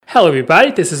Hello,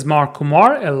 everybody. This is Mark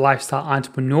Kumar, a lifestyle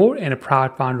entrepreneur and a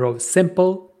proud founder of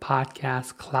Simple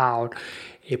Podcast Cloud,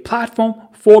 a platform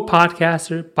for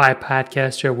podcaster by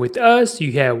podcaster. With us,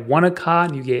 you have one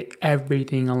account, you get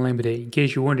everything unlimited. In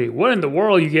case you're wondering, what in the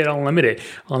world you get unlimited?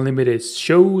 Unlimited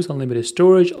shows, unlimited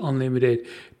storage, unlimited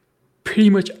pretty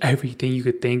much everything you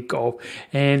could think of,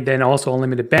 and then also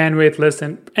unlimited bandwidth,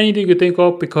 listen, anything you could think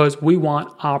of, because we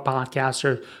want our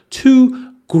podcasters to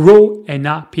grow and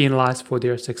not penalized for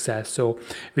their success. So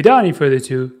without any further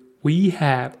ado, we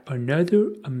have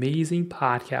another amazing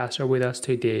podcaster with us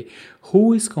today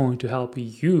who is going to help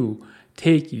you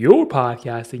take your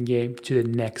podcasting game to the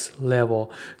next level.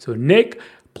 So Nick,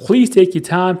 please take your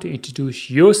time to introduce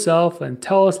yourself and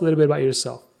tell us a little bit about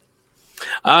yourself.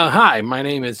 Hi, my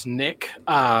name is Nick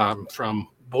from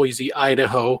Boise,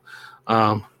 Idaho.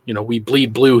 We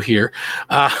bleed blue here.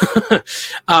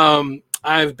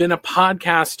 I've been a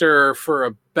podcaster for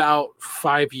about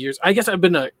 5 years. I guess I've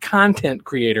been a content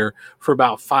creator for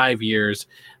about 5 years,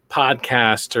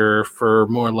 podcaster for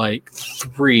more like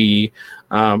 3.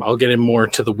 I'll get in more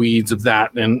to the weeds of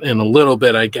that in a little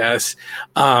bit, I guess.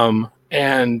 I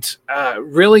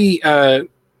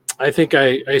think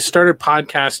I started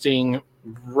podcasting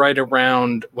right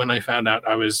around when I found out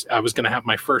I was going to have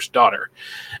my first daughter.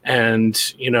 And,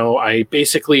 I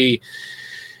basically,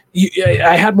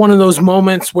 I had one of those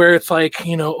moments where it's like,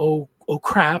 oh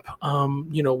crap,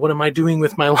 what am I doing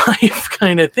with my life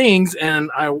kind of things.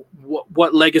 And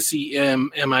what legacy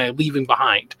am I leaving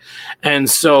behind? And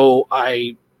so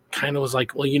I kind of was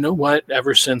like, well, you know what,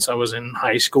 ever since I was in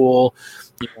high school,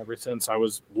 ever since I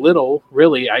was little,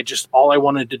 really, all I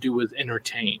wanted to do was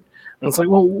entertain. And it's like,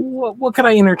 well, what could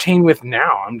I entertain with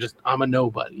now? I'm a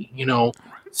nobody,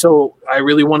 So I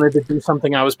really wanted to do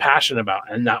something I was passionate about,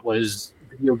 and that was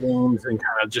video games and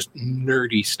kind of just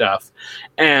nerdy stuff.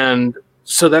 And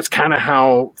so that's kind of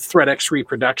how ThreadX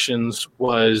Reproductions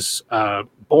was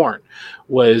born,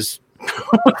 was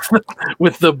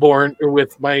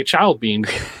with my child being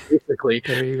basically.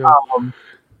 There you go.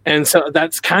 And so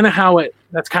that's kind of how it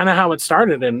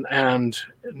started. And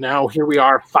now here we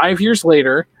are 5 years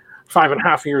later,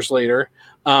 5.5 years later.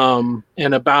 And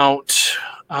about,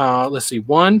 let's see,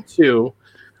 1, 2,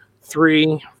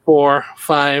 3, 4,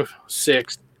 5,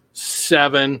 6,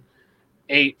 7,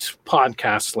 8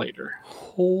 podcasts later.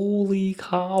 Holy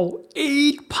cow,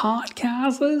 8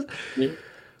 podcasts? Yeah.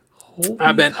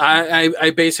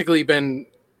 I basically been,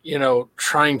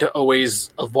 trying to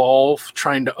always evolve,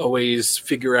 trying to always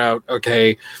figure out,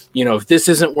 okay, if this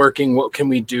isn't working, what can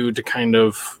we do to kind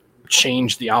of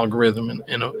change the algorithm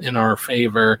in our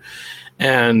favor?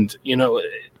 And,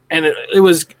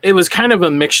 it was kind of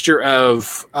a mixture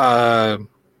of,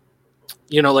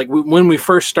 when we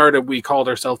first started, we called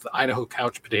ourselves the Idaho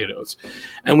Couch Potatoes,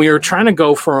 and we were trying to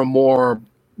go for a more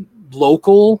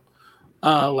local,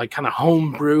 like kind of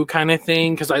homebrew kind of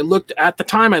thing. Because I looked at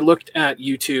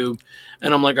YouTube,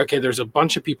 and I'm like, okay, there's a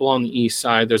bunch of people on the east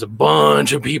side. There's a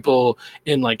bunch of people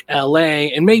in like LA,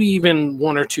 and maybe even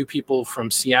 1 or 2 people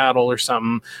from Seattle or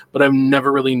something. But I've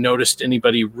never really noticed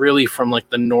anybody really from like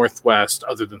the Northwest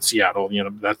other than Seattle,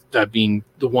 that being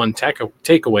the one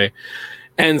takeaway.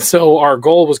 And so our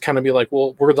goal was kind of be like,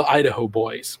 well, we're the Idaho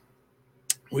boys.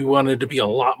 We wanted to be a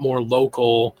lot more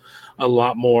local, a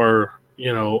lot more,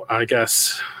 I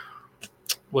guess,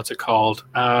 what's it called?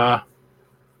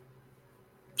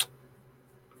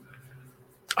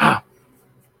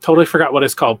 Totally forgot what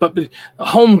it's called, but a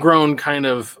homegrown kind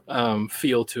of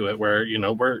feel to it, where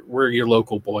we're your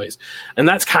local boys, and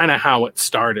that's kind of how it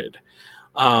started.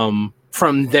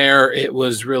 From there, it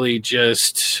was really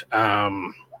just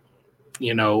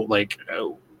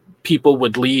people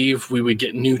would leave, we would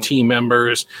get new team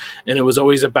members, and it was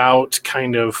always about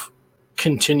kind of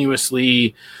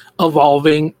continuously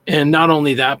evolving. And not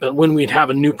only that, but when we'd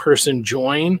have a new person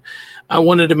join, I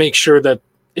wanted to make sure that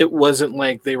it wasn't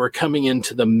like they were coming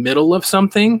into the middle of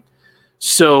something.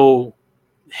 So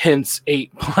hence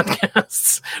 8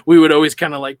 podcasts. We would always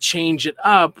kind of like change it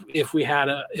up if we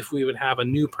would have a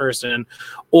new person,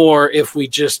 or if we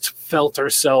just felt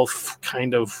ourselves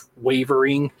kind of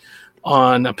wavering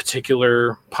on a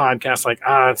particular podcast, like,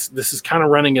 this is kind of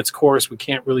running its course. We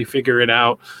can't really figure it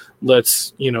out.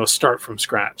 Let's, start from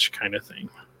scratch kind of thing.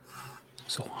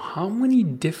 So how many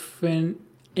different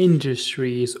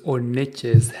industries or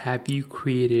niches have you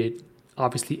created?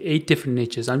 Obviously 8 different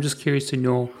niches. I'm just curious to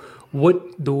know what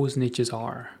those niches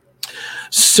are.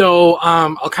 So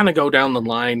I'll kind of go down the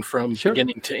line from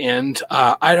beginning to end.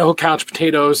 Idaho Couch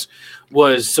Potatoes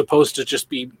was supposed to just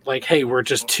be like, hey, we're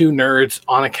just 2 nerds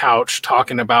on a couch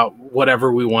talking about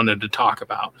whatever we wanted to talk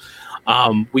about.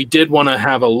 We did want to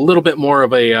have a little bit more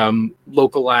of a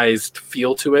localized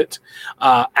feel to it.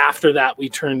 After that, we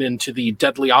turned into the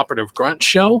Deadly Operative Grunt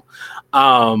Show,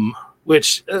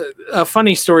 which a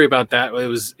funny story about that.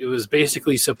 It was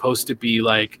basically supposed to be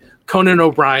like Conan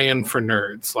O'Brien for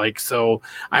nerds. Like, so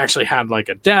I actually had like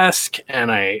a desk, and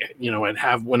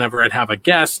whenever I'd have a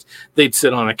guest, they'd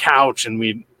sit on a couch and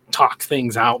we'd talk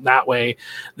things out that way.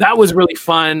 That was really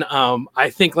fun. I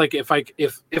think like if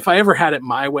I ever had it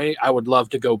my way, I would love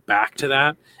to go back to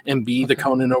that and be the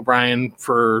Conan O'Brien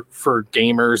for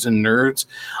gamers and nerds.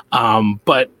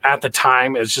 But at the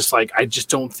time, it's just like I just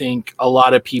don't think a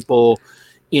lot of people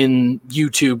in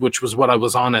YouTube, which was what I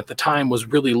was on at the time, was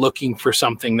really looking for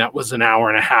something that was an hour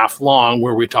and a half long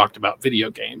where we talked about video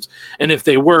games. And if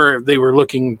they were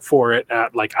looking for it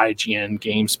at like IGN,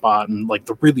 GameSpot, and like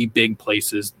the really big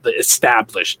places, the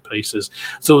established places.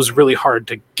 So it was really hard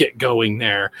to get going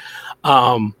there.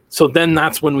 So then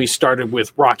that's when we started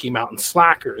with Rocky Mountain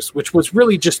Slackers, which was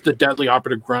really just the Deadly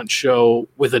Operative Grunt Show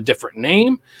with a different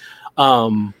name.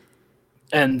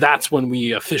 And that's when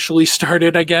we officially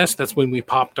started, I guess. That's when we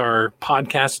popped our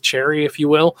podcast cherry, if you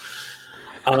will.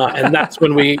 And that's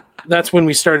when we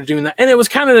started doing that. And it was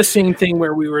kind of the same thing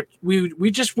where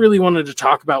we just really wanted to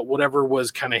talk about whatever was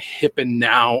kind of hip and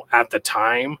now at the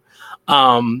time.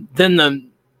 Then the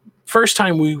first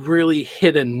time we really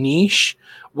hit a niche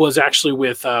was actually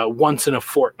with Once in a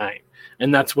Fortnight.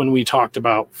 And that's when we talked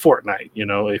about Fortnite. You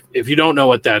know, if you don't know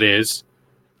what that is,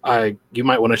 you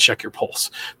might want to check your pulse,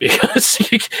 because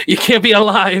you can't be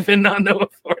alive and not know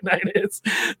what Fortnite is.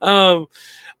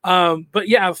 But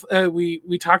yeah,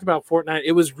 we talked about Fortnite.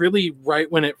 It was really right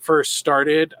when it first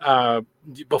started,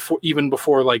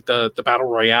 before like the Battle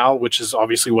Royale, which is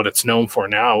obviously what it's known for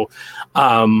now.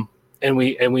 And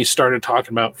we started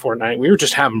talking about Fortnite. We were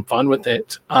just having fun with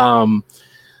it.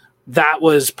 That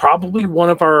was probably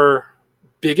one of our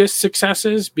biggest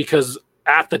successes, because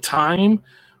at the time,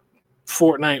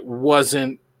 Fortnite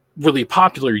wasn't really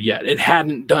popular yet. It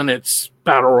hadn't done its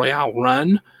Battle Royale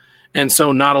run. And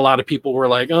so not a lot of people were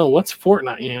like, oh, what's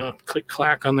Fortnite? You know, click,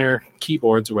 clack on their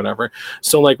keyboards or whatever.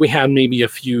 So like we had maybe a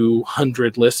few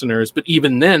hundred listeners, but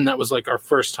even then that was like our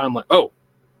first time like, oh,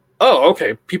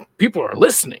 okay. People are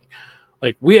listening.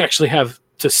 Like we actually have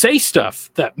to say stuff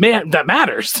that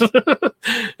matters. So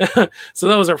that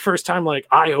was our first time, like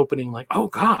eye-opening, like, oh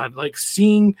God, like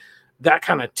seeing that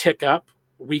kind of tick up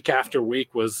week after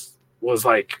week was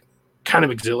like kind of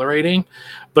exhilarating,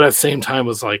 but at the same time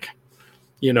was like,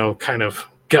 you know, kind of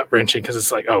gut wrenching, because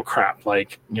it's like, oh crap,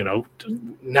 like, you know,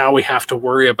 now we have to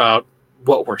worry about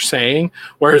what we're saying,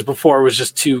 whereas before it was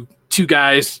just two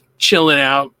guys chilling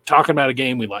out talking about a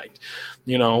game we liked,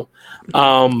 you know.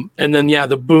 And then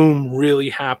the boom really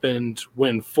happened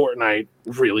when Fortnite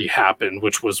really happened,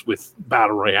 which was with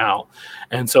Battle Royale.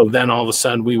 And so then all of a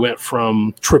sudden we went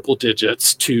from triple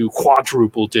digits to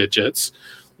quadruple digits.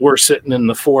 We're sitting in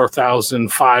the 4,000,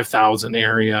 5,000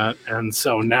 area. And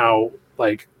so now,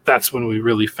 like, that's when we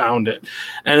really found it.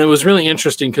 And it was really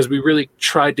interesting because we really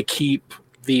tried to keep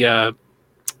the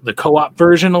co-op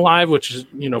version alive, which is,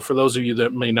 you know, for those of you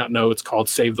that may not know, it's called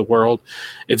Save the World.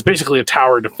 It's basically a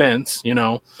tower defense, you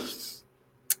know,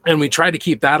 and we try to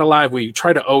keep that alive. We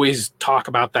try to always talk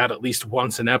about that at least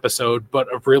once an episode, but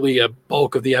really a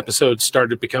bulk of the episodes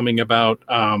started becoming about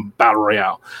Battle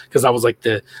Royale, because that was like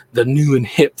the new and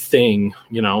hip thing,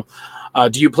 you know.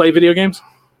 Do you play video games?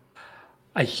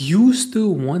 I used to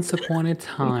once upon a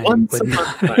time, but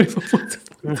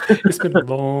it's been a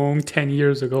long 10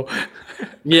 years ago.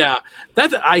 Yeah,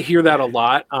 I hear that a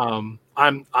lot. I'm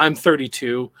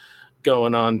 32,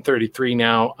 going on 33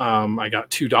 now. I got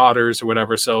 2 daughters or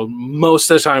whatever. So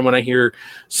most of the time when I hear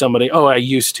somebody, oh, I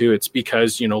used to, it's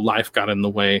because, you know, life got in the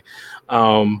way.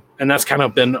 And that's kind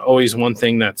of been always one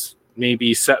thing that's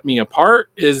maybe set me apart,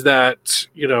 is that,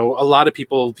 you know, a lot of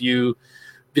people view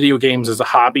video games as a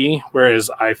hobby, whereas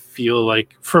I feel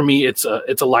like for me it's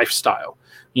a lifestyle.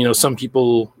 You know, some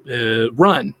people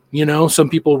run, you know, some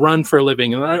people run for a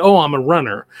living and I'm a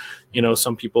runner. You know,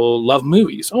 some people love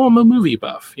movies. Oh, I'm a movie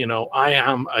buff. You know, I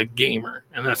am a gamer,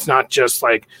 and that's not just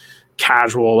like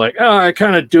casual, like, oh, I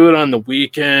kind of do it on the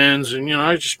weekends, and you know,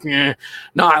 I just no,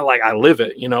 I live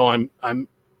it. You know, I'm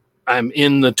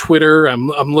in the Twitter. I'm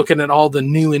looking at all the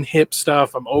new and hip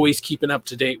stuff. I'm always keeping up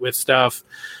to date with stuff.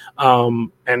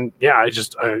 And yeah,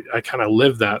 I kind of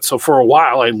live that. So for a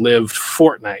while I lived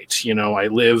Fortnite, you know, I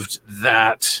lived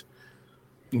that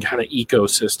kind of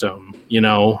ecosystem, you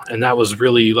know, and that was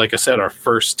really, like I said, our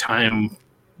first time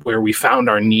where we found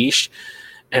our niche,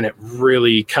 and it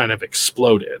really kind of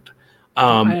exploded.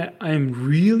 I'm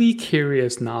really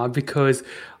curious now, because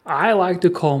I like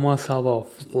to call myself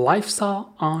a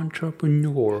lifestyle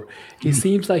entrepreneur. It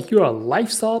seems like you're a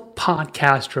lifestyle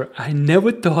podcaster. I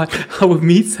never thought I would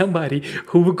meet somebody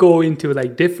who would go into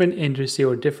like different industry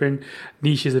or different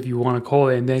niches, if you want to call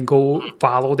it, and then go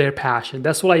follow their passion.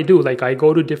 That's what I do. Like I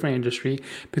go to different industry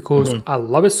because Mhm. I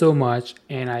love it so much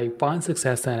and I find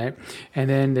success in it. And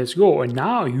then let's go. And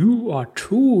now you are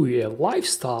truly a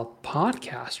lifestyle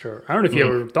podcaster. I don't know if you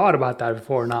Mhm. ever thought about that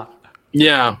before or not.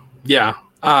 Yeah, yeah.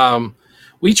 Um,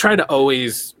 we try to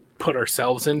always put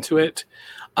ourselves into it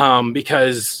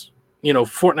because,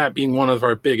 Fortnite being one of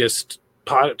our biggest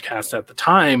podcasts at the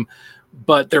time,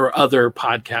 but there were other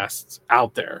podcasts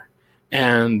out there.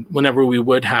 And whenever we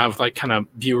would have like kind of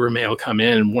viewer mail come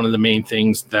in, one of the main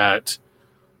things that,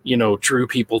 drew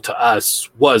people to us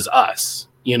was us,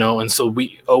 and so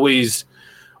we always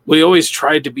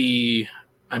tried to be.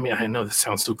 I mean, I know this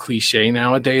sounds so cliche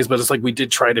nowadays, but it's like we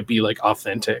did try to be like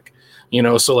authentic,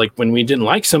 So like when we didn't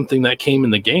like something that came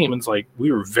in the game, it's like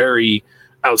we were very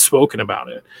outspoken about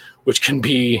it, which can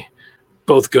be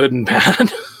both good and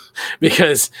bad.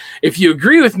 Because if you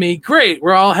agree with me, great,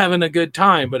 we're all having a good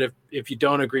time. But if you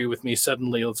don't agree with me,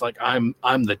 suddenly it's like I'm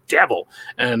the devil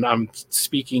and I'm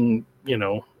speaking,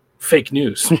 fake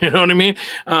news. You know what I mean?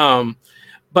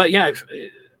 But yeah,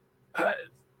 uh,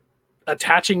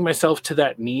 attaching myself to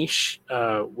that niche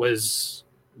was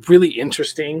really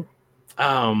interesting.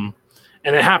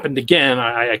 And it happened again.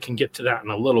 I can get to that in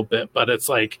a little bit, but it's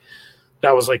like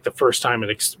that was like the first time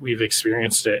we've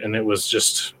experienced it, and it was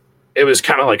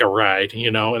kind of like a ride,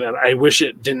 And I wish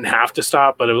it didn't have to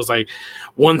stop, but it was like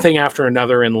one thing after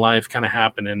another in life kind of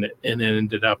happened, and it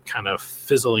ended up kind of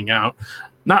fizzling out,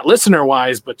 not listener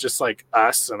wise, but just like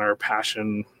us and our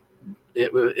passion.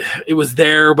 It was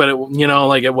there, but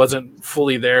like it wasn't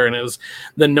fully there. And it was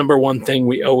the number one thing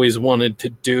we always wanted to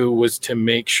do was to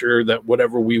make sure that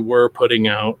whatever we were putting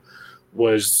out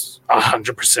was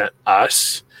 100%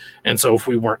 us. And so if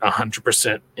we weren't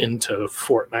 100% into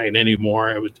Fortnite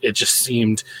anymore, it just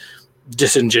seemed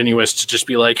disingenuous to just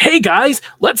be like, hey guys,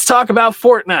 let's talk about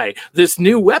Fortnite. This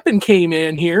new weapon came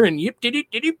in here and yip dip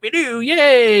dip dip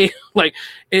yay. Like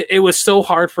it was so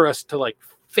hard for us to like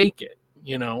fake it,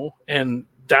 and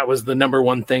that was the number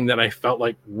one thing that I felt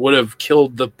like would have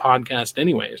killed the podcast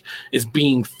anyways, is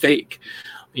being fake,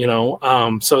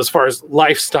 so as far as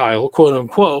lifestyle, quote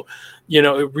unquote,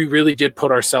 we really did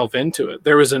put ourselves into it.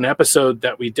 There was an episode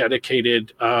that we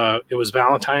dedicated, it was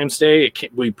Valentine's Day.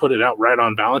 We put it out right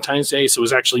on Valentine's Day. So it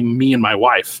was actually me and my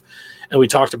wife. And we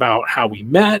talked about how we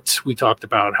met. We talked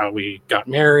about how we got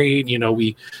married.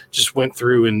 We just went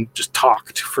through and just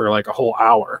talked for like a whole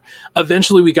hour.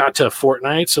 Eventually we got to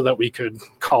Fortnite so that we could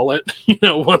call it,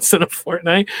 once in a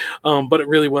fortnight. But it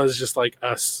really was just like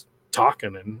us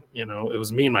talking, and it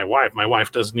was me and my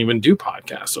wife doesn't even do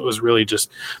podcasts, so it was really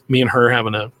just me and her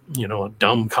having a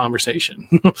dumb conversation.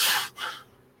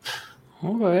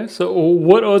 Okay, so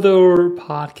what other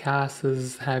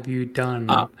podcasts have you done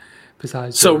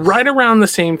besides So this? right around the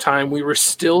same time, we were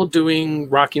still doing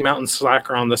Rocky Mountain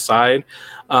Slacker on the side.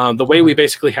 The way we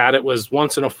basically had it was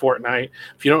once in a fortnight.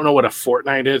 If you don't know what a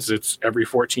fortnight is, it's every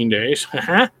 14 days.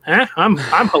 I'm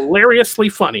hilariously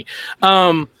funny.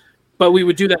 But we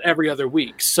would do that every other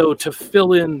week. So to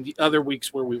fill in the other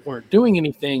weeks where we weren't doing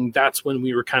anything, that's when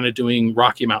we were kind of doing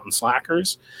Rocky Mountain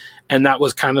Slackers. And that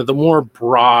was kind of the more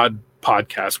broad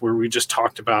podcast where we just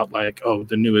talked about like, oh,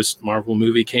 the newest Marvel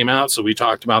movie came out, so we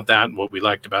talked about that and what we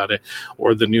liked about it.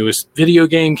 Or the newest video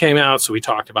game came out, so we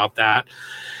talked about that.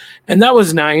 And that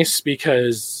was nice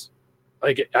because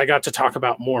like I got to talk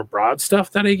about more broad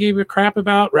stuff that I gave a crap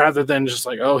about, rather than just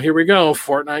like, oh, here we go,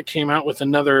 Fortnite came out with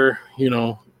another,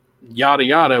 yada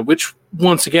yada, which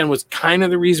once again was kind of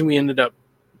the reason we ended up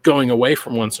going away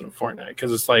from Once in a Fortnight,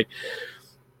 because it's like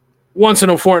Once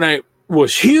in a Fortnight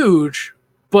was huge,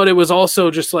 but it was also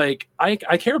just like I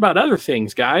care about other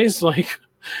things, guys. Like,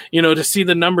 to see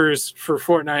the numbers for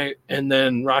Fortnite and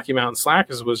then Rocky Mountain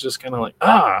Slackers was just kind of like,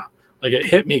 like it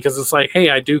hit me, because it's like, hey,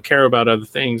 I do care about other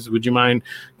things. Would you mind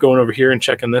going over here and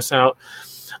checking this out?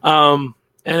 And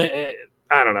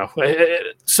I don't know.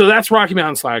 So that's Rocky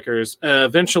Mountain Slackers.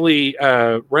 Eventually,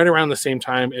 right around the same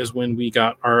time is when we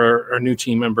got our new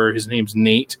team member. His name's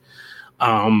Nate.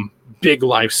 Big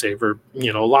lifesaver.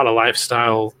 A lot of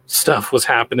lifestyle stuff was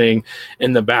happening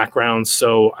in the background.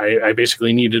 So I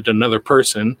basically needed another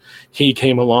person. He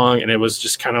came along, and it was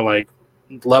just kind of like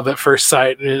love at first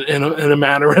sight in a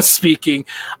manner of speaking.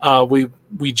 We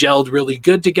gelled really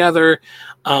good together.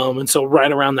 And so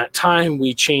right around that time,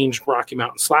 we changed Rocky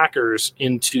Mountain Slackers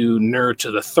into Nerd to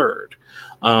the Third,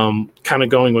 kind of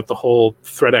going with the whole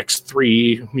Thread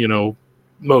X3,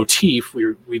 motif.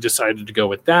 We decided to go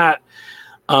with that.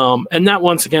 And that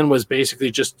once again was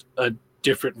basically just a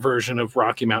different version of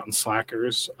Rocky Mountain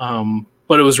Slackers.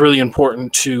 But it was really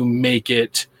important to make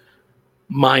it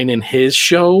mine and his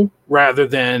show rather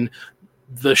than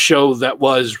the show that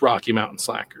was Rocky Mountain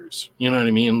Slackers. You know what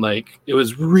I mean? Like, it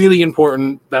was really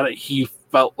important that he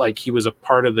felt like he was a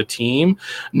part of the team,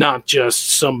 not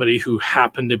just somebody who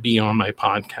happened to be on my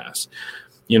podcast.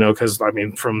 You know, because I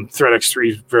mean, from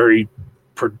ThreadX3 very,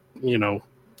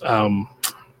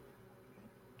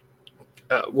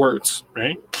 words,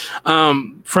 right?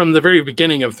 From the very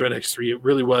beginning of ThreadX3, it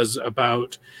really was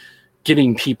about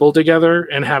getting people together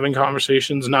and having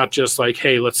conversations, not just like,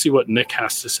 hey, let's see what Nick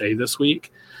has to say this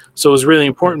week. So it was really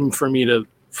important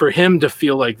for him to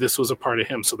feel like this was a part of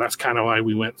him. So that's kind of why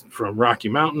we went from Rocky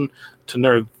Mountain to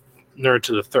Nerd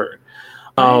to the Third.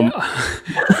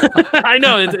 I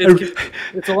know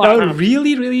it's a lot. I would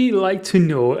really, really like to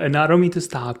know, and I don't mean to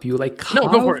stop you. Like,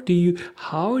 how do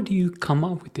you come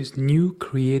up with this new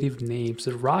creative names?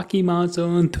 The Rocky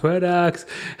Mountain, ThreadX.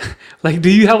 Like,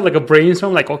 do you have like a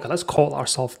brainstorm? Like, okay, let's call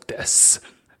ourselves this.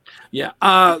 Yeah.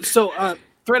 So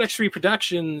ThreadX3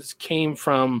 Productions came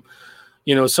from,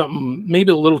 something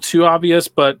maybe a little too obvious,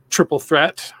 but Triple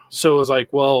Threat. So it was like,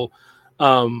 well,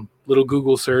 little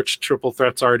Google search, Triple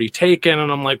Threat's already taken.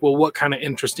 And I'm like, well, what kind of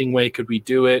interesting way could we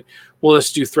do it? Well,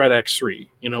 let's do ThreadX3.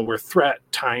 We're threat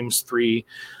times 3.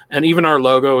 And even our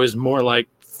logo is more like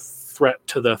threat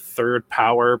to the third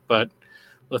power, but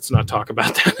let's not talk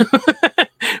about that.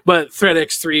 But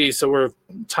ThreadX3, so we're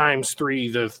times 3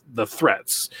 the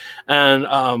threats. And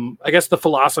I guess the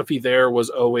philosophy there was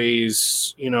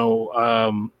always,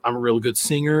 I'm a real good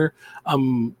singer.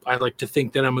 I like to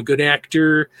think that I'm a good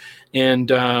actor. And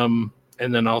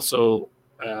then also,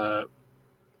 I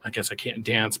guess I can't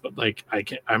dance, but like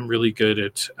I'm really good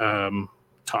at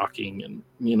talking and,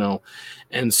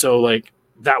 and so like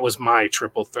that was my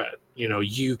triple threat.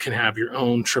 You can have your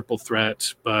own triple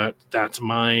threat, but that's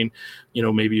mine.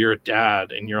 Maybe you're a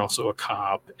dad and you're also a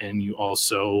cop and you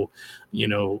also,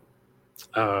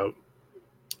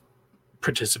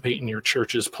 participate in your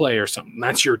church's play or something.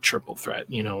 That's your triple threat.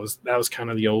 That was kind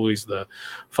of always the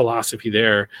philosophy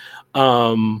there.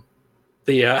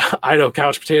 The Idaho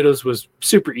Couch Potatoes was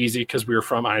super easy because we were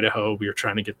from Idaho. We were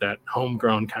trying to get that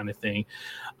homegrown kind of thing.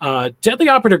 Deadly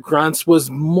Operative Grunts was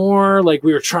more like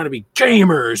we were trying to be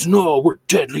gamers. No, we're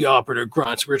Deadly Operative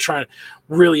Grunts. We were trying to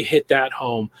really hit that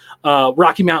home.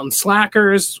 Rocky Mountain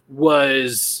Slackers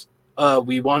was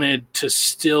we wanted to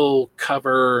still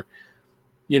cover,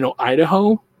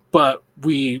 Idaho, but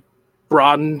we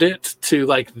broadened it to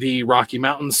like the Rocky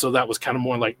Mountains. So that was kind of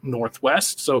more like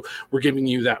Northwest. So we're giving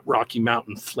you that Rocky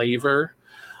Mountain flavor.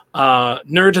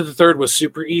 Nerd to the Third was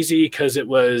super easy because it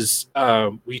was,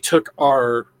 we took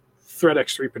our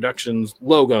ThreadX3 Productions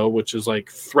logo, which is like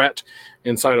threat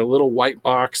inside a little white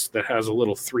box that has a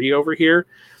little 3 over here.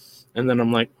 And then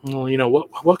I'm like, well,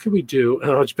 what could we do?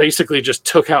 And I basically just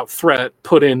took out threat,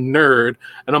 put in nerd,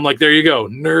 and I'm like, there you go,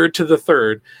 Nerd to the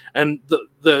Third. And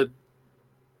the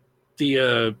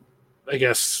I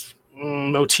guess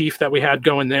motif that we had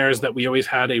going there is that we always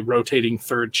had a rotating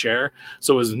third chair.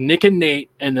 So it was Nick and Nate,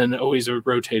 and then always a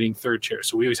rotating third chair.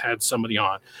 So we always had somebody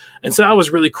on, and so that was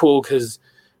really cool because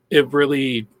it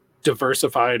really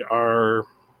diversified our,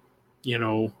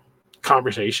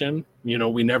 conversation.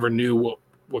 We never knew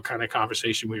what kind of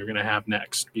conversation we were going to have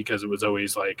next because it was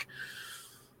always like,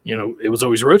 it was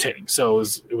always rotating. So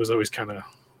it was always kind of,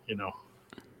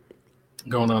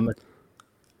 going on there.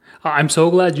 I'm so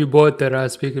glad you brought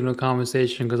that speaking of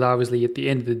conversation, because obviously at the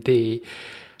end of the day,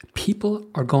 people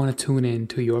are going to tune in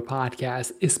to your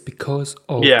podcast. It's because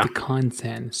of the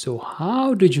content. So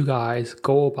how did you guys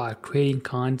go about creating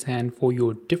content for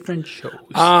your different shows?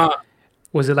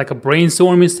 Was it like a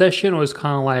brainstorming session, or was it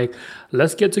kind of like,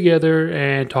 let's get together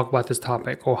and talk about this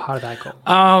topic, or how did that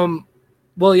go?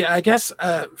 Well, yeah, I guess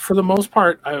for the most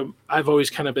part, I've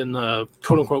always kind of been the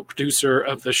quote unquote producer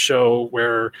of the show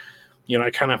where, I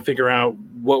kind of figure out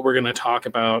what we're going to talk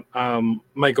about.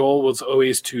 My goal was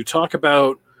always to talk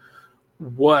about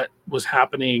what was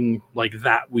happening like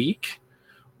that week,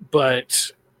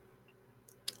 but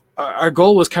our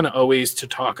goal was kind of always to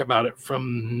talk about it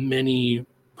from many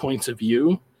points of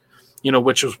view,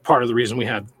 which was part of the reason we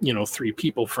had, 3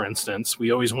 people, for instance.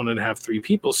 We always wanted to have 3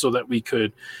 people so that we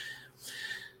could,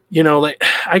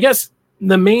 I guess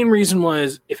the main reason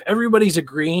was if everybody's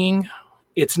agreeing,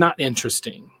 it's not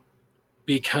interesting.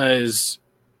 Because,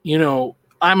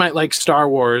 I might like Star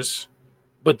Wars,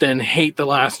 but then hate The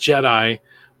Last Jedi,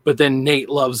 but then Nate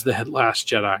loves The Last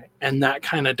Jedi. And that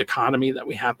kind of dichotomy that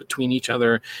we have between each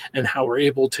other and how we're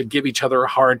able to give each other a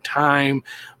hard time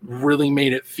really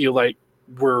made it feel like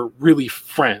were really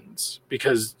friends,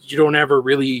 because you don't ever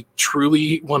really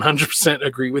truly 100%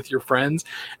 agree with your friends.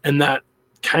 And that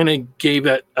kind of gave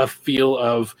it a feel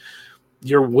of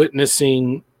you're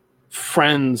witnessing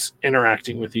friends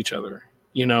interacting with each other,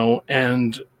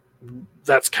 and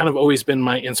that's kind of always been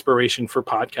my inspiration for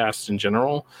podcasts in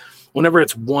general. Whenever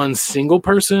it's one single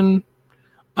person,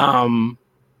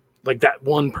 like that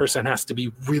one person has to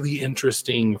be really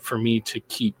interesting for me to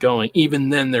keep going. Even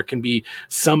then, there can be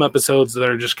some episodes that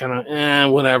are just kind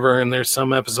of whatever, and there's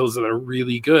some episodes that are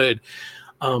really good.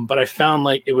 But I found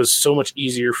like it was so much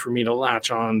easier for me to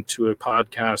latch on to a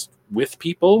podcast with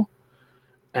people.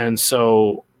 And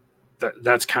so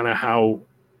that's kind of how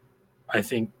I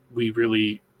think we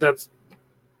really, that's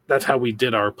how we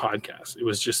did our podcast. It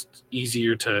was just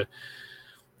easier to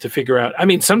figure out. I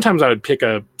mean, sometimes I would pick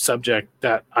a subject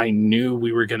that I knew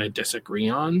we were going to disagree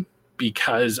on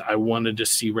because I wanted to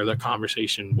see where the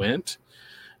conversation went.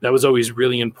 That was always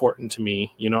really important to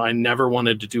me. I never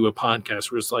wanted to do a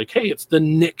podcast where it's like, hey, it's the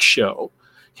Nick show.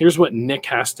 Here's what Nick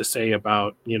has to say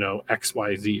about,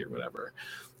 XYZ or whatever.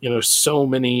 So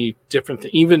many different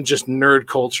things, even just nerd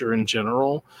culture in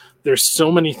general. There's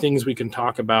so many things we can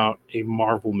talk about a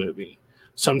Marvel movie.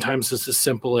 Sometimes it's as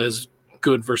simple as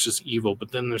good versus evil,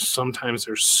 but then there's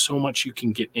so much you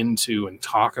can get into and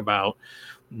talk about,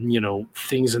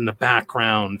 things in the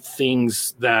background,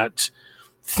 themes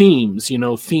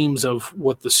of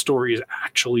what the story is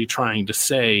actually trying to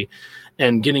say.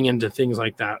 And getting into things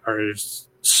like that are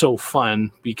so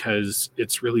fun, because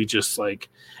it's really just like,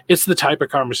 it's the type of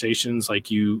conversations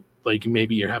like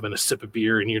maybe you're having a sip of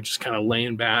beer and you're just kind of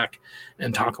laying back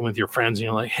and talking with your friends, and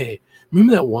you're like, hey,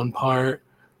 remember that one part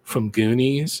from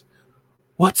Goonies?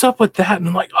 What's up with that? And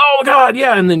I'm like, oh God,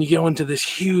 yeah. And then you go into this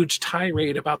huge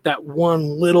tirade about that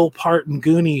one little part in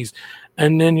Goonies.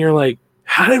 And then you're like,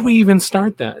 how did we even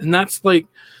start that? And that's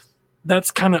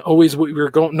kind of always what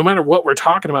we're going, no matter what we're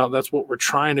talking about, that's what we're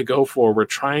trying to go for. We're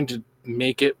trying to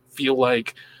make it feel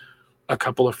like a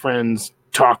couple of friends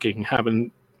talking,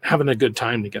 having a good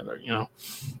time together, Yeah,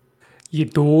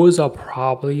 those are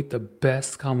probably the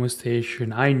best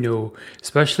conversation I know,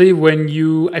 especially when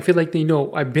I feel like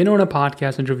I've been on a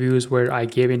podcast interviews where I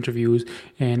gave interviews,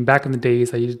 and back in the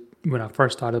days, when I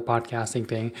first started podcasting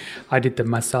thing, I did them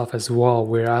myself as well,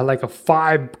 where I like a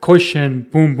 5-question,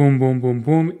 boom, boom, boom, boom,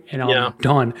 boom, and I'm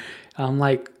done. I'm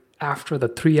like, after the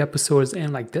 3 episodes,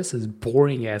 and like, this is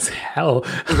boring as hell.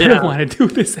 I don't want to do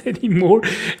this anymore.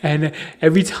 And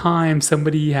every time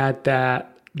somebody had that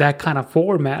kind of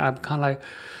format, I'm kind of like,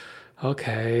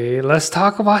 okay, let's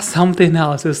talk about something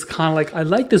else. It's kind of like, I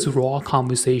like this raw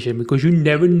conversation, because you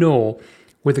never know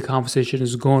where the conversation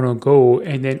is going to go.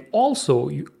 And then also,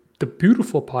 the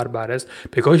beautiful part about it is,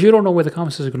 because you don't know where the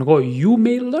conversation is going to go, you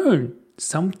may learn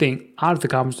something out of the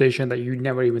conversation that you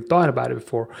never even thought about it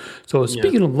before. So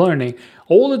speaking of learning,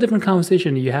 all the different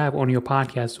conversations you have on your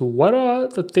podcast, what are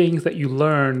the things that you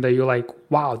learn that you're like,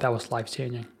 wow, that was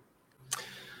life-changing?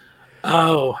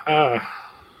 That's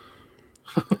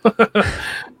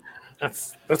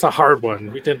a hard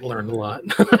one. We didn't learn a lot.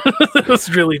 It was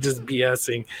really just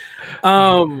BSing.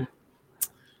 Or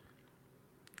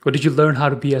did you learn how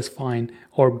to BS fine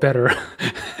or better?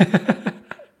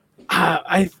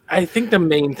 I think the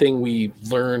main thing we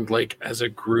learned, like as a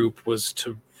group, was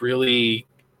to really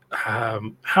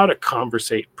how to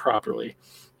conversate properly.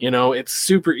 It's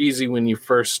super easy when you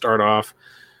first start off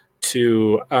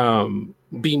to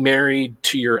be married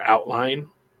to your outline.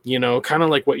 Kind of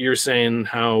like what you're saying,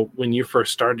 how when you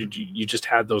first started, you just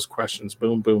had those questions,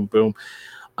 boom, boom, boom.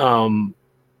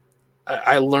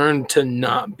 I learned to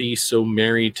not be so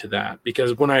married to that,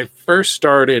 because when I first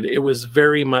started, it was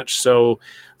very much so,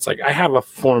 it's like, I have a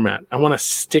format. I want to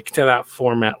stick to that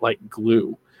format like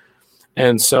glue.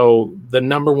 And so the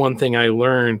number one thing I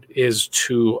learned is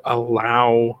to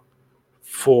allow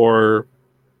for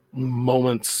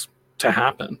moments to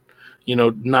happen,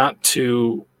 not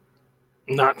to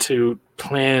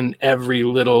plan every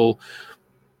little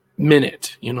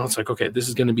minute. It's like, okay, this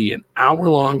is going to be an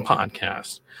hour-long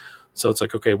podcast. So it's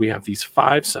like, okay, we have these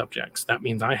 5 subjects. That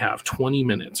means I have 20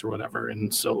 minutes or whatever.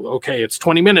 And so, okay, it's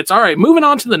 20 minutes. All right, moving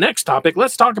on to the next topic.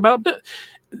 Let's talk about,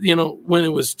 when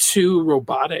it was too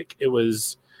robotic, it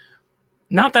was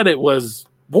not that it was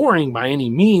boring by any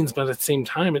means, but at the same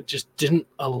time, it just didn't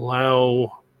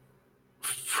allow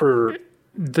for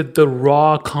the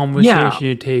raw conversation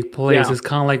to take place. It's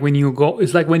kind of like when you go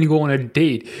on a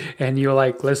date and you're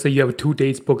like, let's say you have 2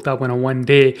 dates booked up on a one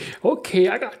day. Okay,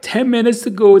 I got 10 minutes to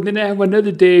go, and then I have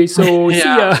another day, so see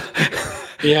ya.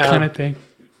 Kind of thing.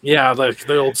 Yeah, like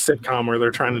the old sitcom where they're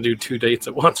trying to do 2 dates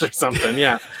at once or something.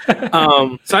 Yeah.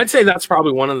 So I'd say that's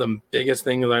probably one of the biggest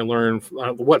things I learned.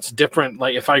 What's different,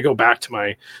 like if I go back to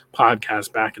my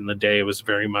podcast back in the day, it was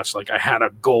very much like I had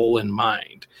a goal in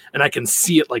mind, and I can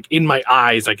see it like in my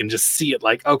eyes. I can just see it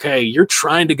like, okay, you're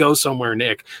trying to go somewhere,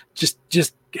 Nick. Just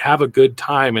have a good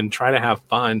time and try to have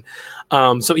fun.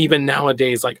 So even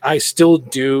nowadays, like I still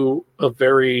do a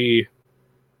very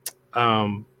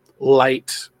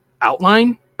light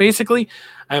outline. Basically,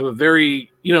 I have a very,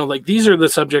 like these are the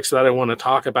subjects that I want to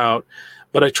talk about,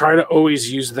 but I try to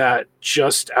always use that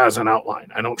just as an outline.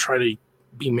 I don't try to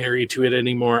be married to it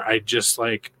anymore. I just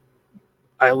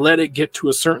I let it get to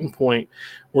a certain point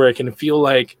where I can feel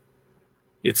like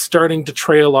it's starting to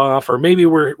trail off, or maybe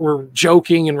we're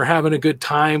joking and we're having a good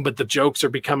time, but the jokes are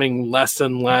becoming less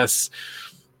and less,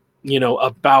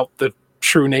 about the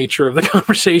true nature of the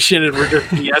conversation, and we're just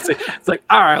BSing. It's like,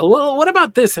 all right, well, what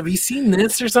about this? Have you seen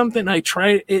this or something? I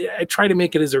try to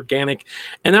make it as organic,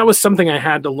 and that was something I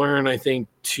had to learn, I think,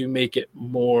 to make it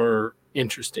more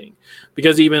interesting.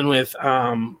 Because even with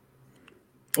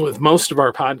most of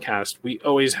our podcasts, we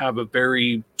always have a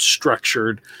very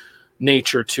structured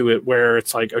nature to it, where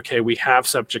it's like, okay, we have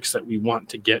subjects that we want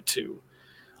to get to,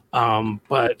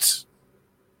 but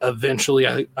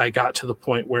eventually I got to the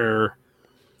point where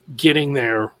getting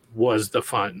there was the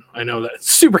fun. I know that's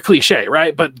super cliche,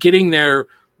 right? But getting there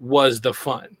was the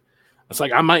fun. It's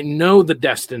like I might know the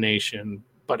destination,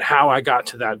 but how I got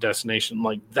to that destination,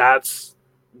 like that's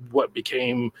what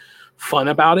became fun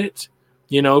about it,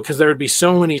 because there would be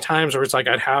so many times where it's like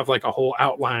I'd have like a whole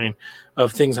outline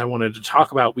of things I wanted to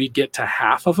talk about. We'd get to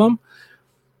half of them,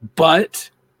 but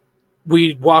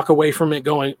we'd walk away from it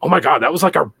going, oh my God, that was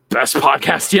like our best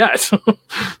podcast yet.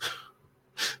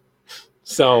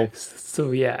 So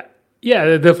yeah,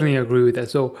 I definitely agree with that.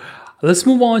 So let's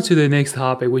move on to the next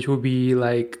topic, which would be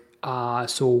like,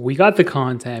 so we got the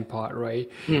content part, right?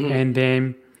 Mm-hmm. And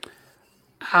then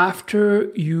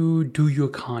after you do your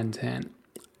content,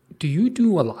 do you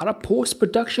do a lot of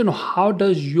post-production, or how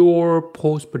does your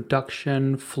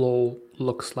post-production flow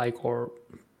looks like, or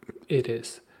it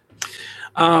is?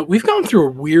 We've gone through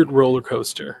a weird roller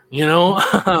coaster,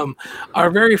 our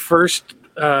very first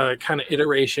kind of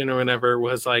iteration or whatever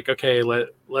was like, okay,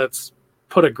 let's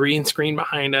put a green screen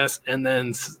behind us, and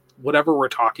then whatever we're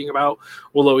talking about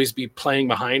will always be playing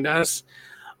behind us.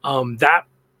 That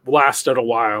lasted a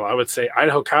while. I would say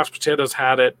Idaho Couch Potatoes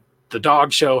had it, The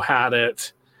Dog Show had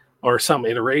it, or some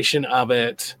iteration of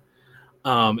it.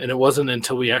 And it wasn't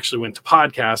until we actually went to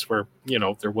podcast where,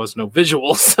 there was no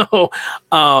visual. So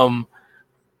I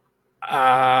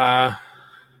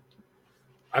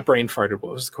brain farted.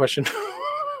 What was the question?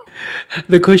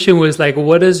 The question was like,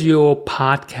 what does your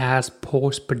podcast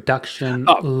post-production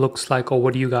looks like, or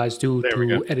what do you guys do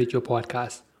to edit your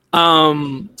podcast?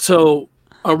 So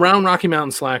around Rocky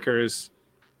Mountain Slackers,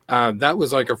 that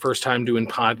was like our first time doing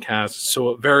podcasts. So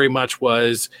it very much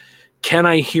was, can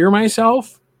I hear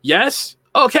myself? Yes.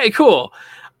 Okay, cool.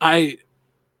 I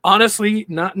honestly,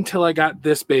 not until I got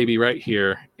this baby right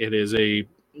here. It is a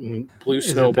Blue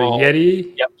Snowball.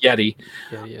 Yeti? Yep, Yeti.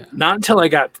 Yeah. Not until I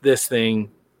got this thing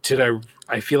did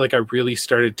I feel like I really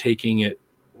started taking it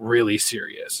really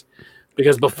serious.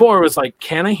 Because before it was like,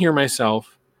 can I hear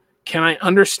myself? Can I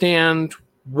understand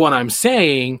what I'm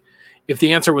saying? If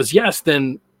the answer was yes,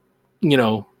 then,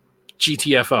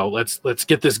 GTFO, let's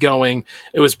get this going.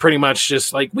 It was pretty much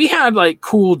just like, we had like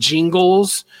cool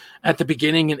jingles at the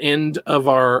beginning and end of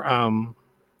our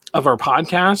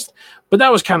podcast, but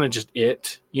that was kind of just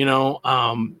it.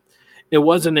 It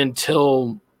wasn't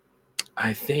until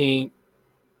I think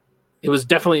it was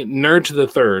definitely Nerd to the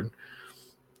Third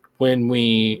when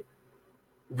we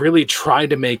really tried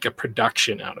to make a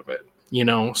production out of it.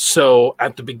 So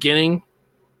at the beginning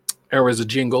there was a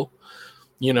jingle,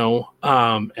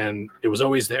 and it was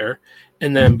always there.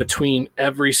 And then between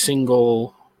every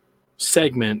single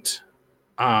segment,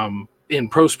 in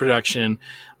post-production,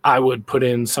 I would put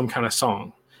in some kind of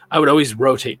song. I would always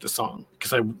rotate the song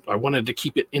because I wanted to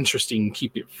keep it interesting,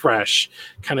 keep it fresh,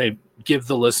 kind of give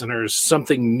the listeners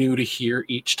something new to hear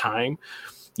each time.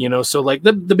 So like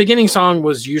the beginning song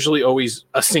was usually always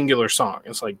a singular song.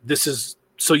 It's like, this is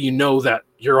so that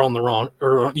you're on the wrong,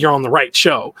 or you're on the right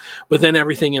show. But then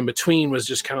everything in between was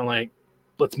just kind of like,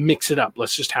 let's mix it up.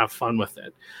 Let's just have fun with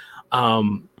it.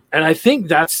 And I think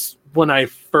that's when I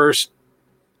first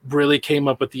really came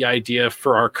up with the idea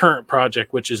for our current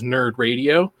project, which is Nerd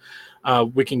Radio.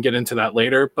 We can get into that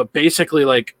later. But basically,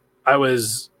 like,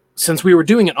 since we were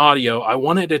doing an audio, I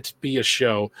wanted it to be a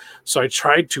show. So I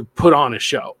tried to put on a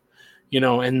show,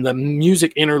 and the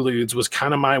music interludes was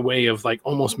kind of my way of like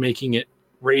almost making it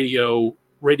radio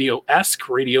radio-esque,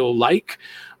 radio-like,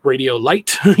 radio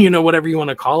light, whatever you want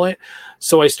to call it.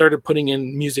 So I started putting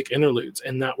in music interludes,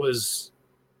 and that was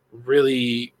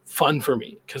really fun for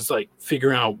me because like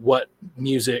figuring out what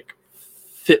music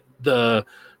fit the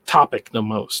topic the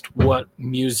most, what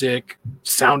music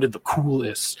sounded the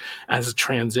coolest as a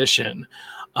transition.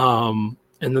 And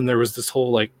then there was this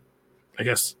whole, like, I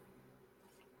guess,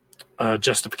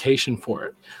 justification for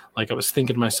it. Like I was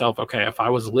thinking to myself, okay, if I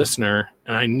was a listener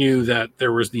and I knew that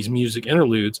there was these music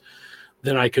interludes,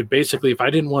 then I could basically, if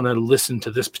I didn't want to listen to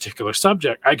this particular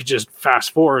subject, I could just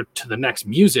fast forward to the next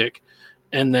music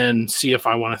and then see if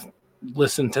I want to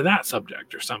listen to that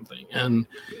subject or something. And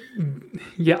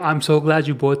yeah, I'm so glad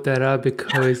you brought that up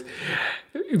because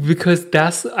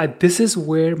that's this is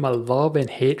where my love and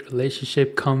hate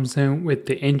relationship comes in with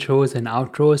the intros and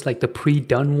outros, like the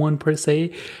pre-done one per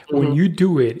se. When you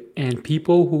do it, and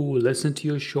people who listen to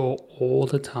your show all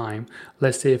the time,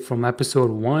 let's say from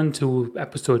episode 1 to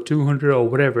episode 200 or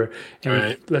whatever, and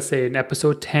right. let's say in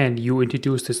episode 10 you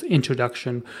introduce this intros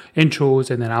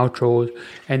and then outros,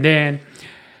 and then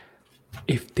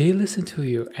if they listen to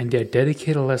you and they're a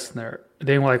dedicated listener,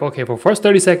 they're like, okay, for first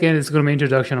 30 seconds, it's going to be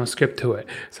introduction, I'll skip to it.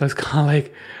 So it's kind of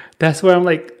like, that's where I'm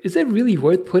like, is it really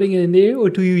worth putting it in there? Or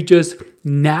do you just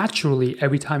naturally,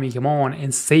 every time you come on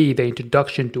and say the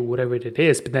introduction to whatever it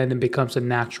is, but then it becomes a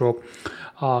natural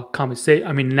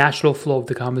natural flow of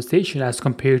the conversation as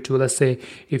compared to, let's say,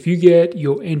 if you get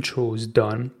your intros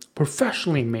done,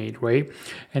 professionally made, right?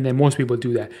 And then most people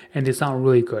do that and they sound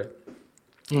really good.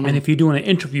 And if you're doing an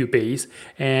interview base,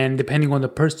 and depending on the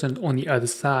person on the other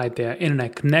side, their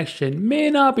internet connection may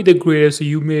not be the greatest, so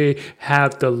you may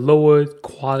have the lower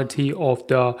quality of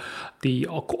the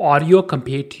audio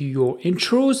compared to your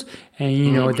intros,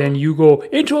 and then you go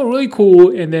intro really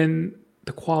cool, and then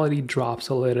the quality drops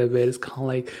a little bit. It's kind of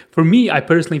like, for me, I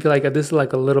personally feel like this is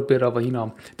like a little bit of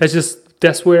a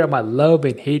that's where my love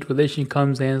and hate relation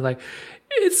comes in. It's like,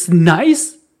 it's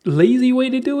nice. Lazy way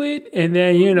to do it, and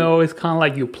then it's kind of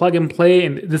like you plug and play,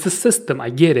 and there's a system.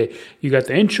 I get it. You got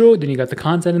the intro, then you got the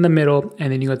content in the middle,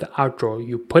 and then you got the outro.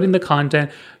 You put in the content,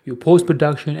 you post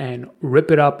production, and rip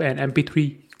it up, and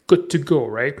MP3 good to go,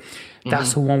 right?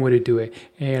 That's one way to do it.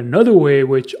 And another way,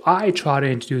 which I try to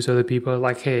introduce other people,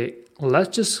 like, hey, let's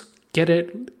just get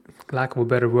it, lack of a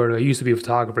better word, I used to be a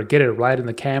photographer, get it right in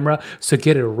the camera, so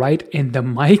get it right in the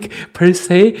mic per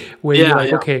se, where you're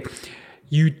like, okay,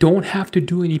 you don't have to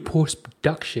do any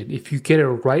post-production. If you get it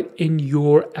right in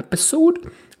your episode,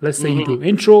 let's say you do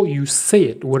intro, you say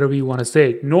it, whatever you want to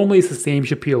say. Normally, it's the same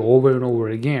spiel over and over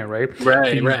again, right?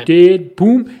 Right, so you did,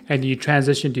 boom, and you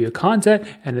transition to your content,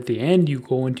 and at the end, you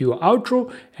go into your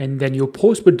outro, and then your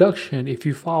post-production, if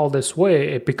you follow this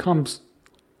way, it becomes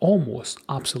almost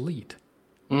obsolete.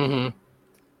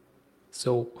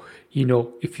 So,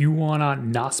 if you want to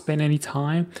not spend any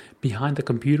time behind the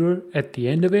computer at the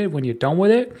end of it, when you're done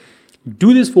with it,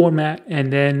 do this format,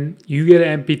 and then you get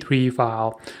an MP3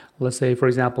 file. Let's say, for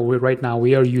example, right now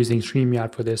we are using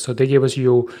StreamYard for this. So they give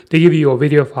you a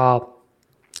video file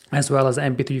as well as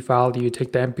an MP3 file. You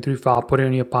take the MP3 file, put it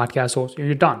in your podcast source, and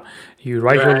you're done. You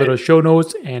write your little show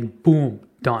notes, and boom,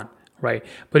 done. Right.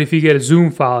 But if you get a Zoom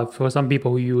file, for some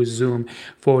people who use Zoom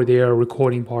for their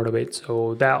recording part of it,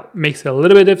 so that makes it a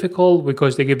little bit difficult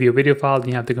because they give you a video file and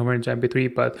you have to convert it into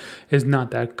MP3, but it's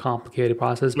not that complicated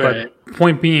process. Right. But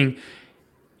point being,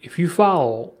 if you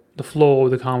follow the flow of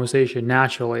the conversation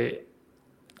naturally,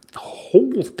 the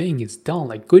whole thing is done.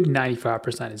 Like good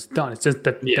 95% is done. It's just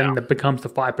that thing that becomes the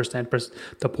 5%,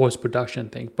 the post-production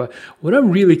thing. But what I'm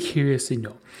really curious to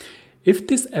know, if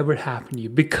this ever happened to you,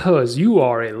 because you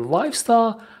are a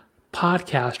lifestyle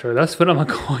podcaster, that's what I'm going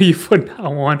to call you from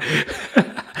now on,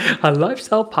 a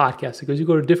lifestyle podcaster, because you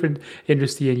go to a different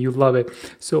industry and you love it.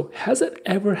 So has it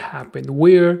ever happened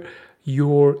where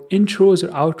your intros or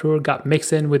outro got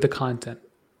mixed in with the content?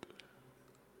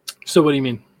 So what do you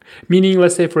mean? Meaning,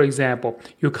 let's say, for example,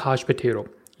 your couch potato.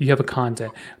 You have a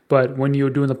content, but when you're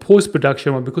doing the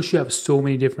post-production one, because you have so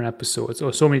many different episodes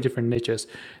or so many different niches,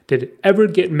 did it ever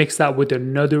get mixed up with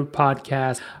another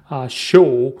podcast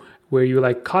show where you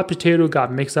like couch potato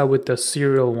got mixed up with the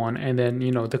cereal one, and then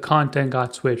the content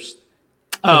got switched?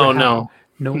 Oh no,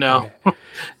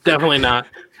 definitely not.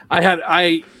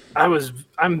 I'm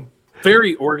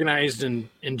very organized in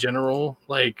general.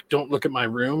 Like, don't look at my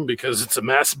room because it's a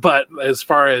mess. But as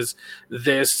far as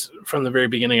this, from the very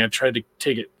beginning, I tried to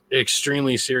take it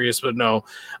extremely serious. But no,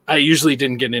 I usually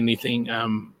didn't get anything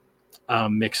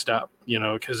mixed up,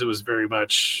 because it was very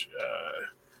much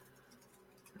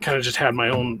kind of just had my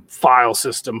own file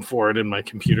system for it in my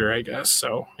computer, I guess.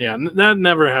 So yeah, that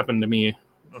never happened to me,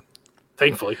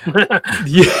 thankfully.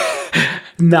 Yeah.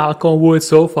 knock on wood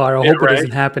so far. I Yeah, hope it right.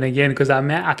 doesn't happen again, because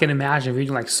I can imagine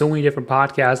reading like so many different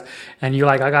podcasts, and you're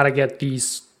like, I gotta get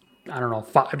these, I don't know,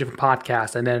 5 different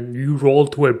podcasts, and then you roll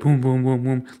to it, boom, boom, boom,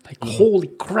 boom. Like, holy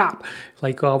crap.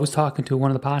 Like, I was talking to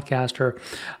one of the podcaster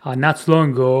not so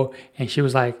long ago, and she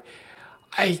was like,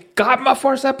 I got my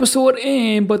first episode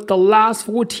in, but the last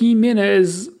 14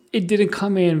 minutes, it didn't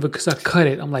come in because I cut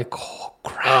it. I'm like, oh,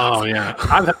 crap. Oh yeah,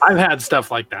 I've had stuff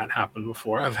like that happen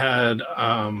before. I've had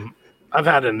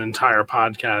an entire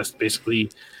podcast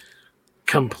basically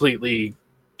completely,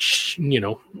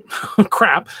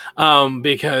 crap,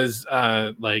 because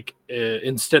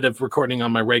instead of recording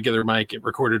on my regular mic, it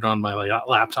recorded on my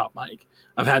laptop mic.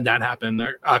 I've had that happen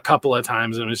a couple of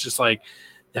times, and it's just like,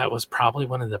 that was probably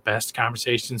one of the best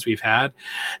conversations we've had,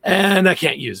 and I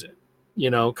can't use it,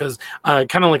 because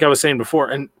kind of like I was saying before.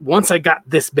 And once I got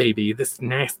this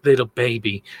nice little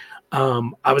baby,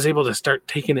 I was able to start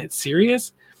taking it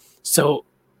serious. So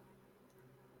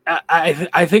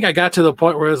I think I got to the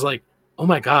point where I was like, oh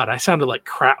my God, I sounded like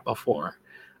crap before.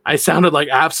 I sounded like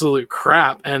absolute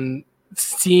crap. And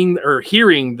seeing or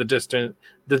hearing the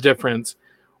difference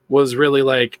was really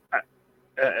like,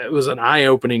 it was an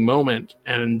eye-opening moment.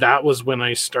 And that was when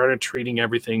I started treating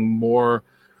everything more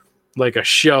like a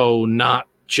show, not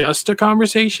just a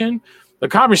conversation. The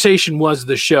conversation was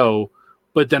the show,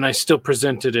 but then I still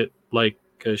presented it like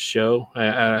a show.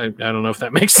 I don't know if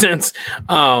that makes sense.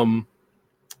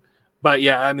 But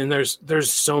yeah, I mean,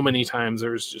 there's so many times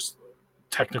there's just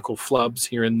technical flubs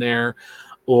here and there,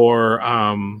 or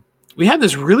we had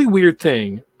this really weird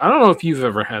thing. I don't know if you've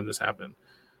ever had this happen,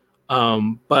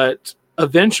 but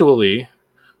eventually,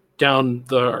 down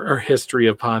our history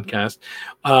of podcast,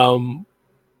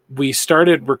 we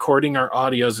started recording our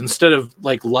audios instead of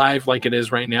like live like it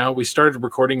is right now. We started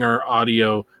recording our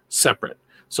audio separate.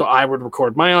 So I would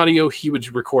record my audio, he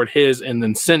would record his, and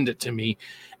then send it to me.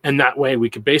 And that way we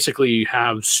could basically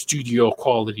have studio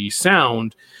quality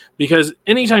sound, because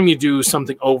anytime you do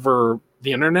something over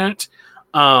the internet,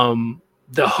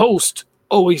 the host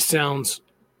always sounds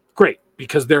great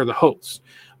because they're the host.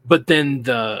 But then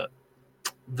the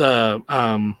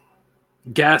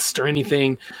guest or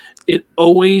anything, it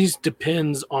always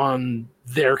depends on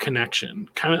their connection.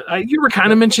 You were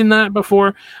kind of mentioned that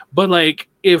before, but like,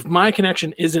 if my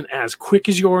connection isn't as quick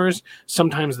as yours,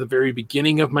 sometimes the very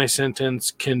beginning of my sentence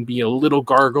can be a little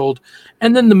gargled,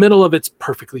 and then the middle of it's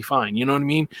perfectly fine. You know what I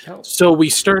mean? Oh. So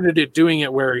we started doing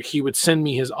it where he would send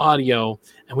me his audio,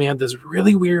 and we had this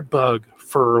really weird bug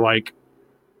for like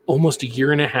almost a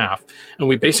year and a half, and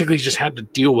we basically just had to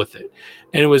deal with it.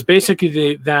 And it was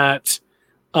basically that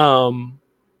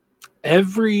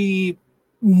every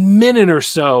minute or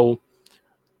so,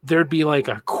 there'd be like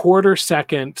a quarter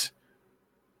second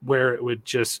where it would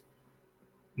just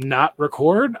not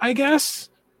record, I guess,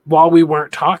 while we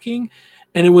weren't talking.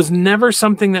 And it was never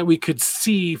something that we could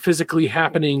see physically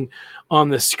happening on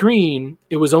the screen.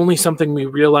 It was only something we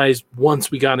realized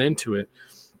once we got into it.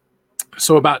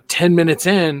 So about 10 minutes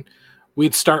in,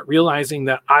 we'd start realizing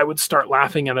that I would start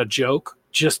laughing at a joke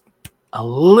just a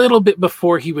little bit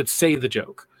before he would say the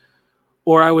joke.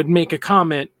 Or I would make a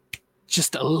comment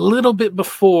just a little bit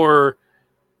before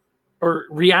or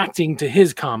reacting to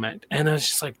his comment. And I was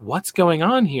just like, what's going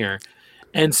on here?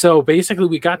 And so basically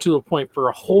we got to a point for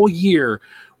a whole year,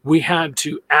 we had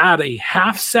to add a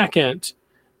half second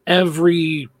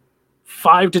every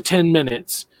 5 to 10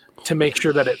 minutes to make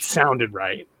sure that it sounded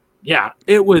right. Yeah,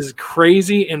 it was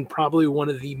crazy, and probably one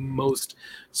of the most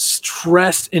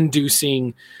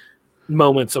stress-inducing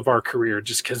moments of our career,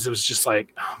 just because it was just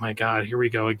like, oh my God, here we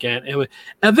go again. And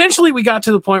eventually we got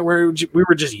to the point where we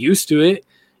were just used to it.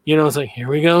 It's like, here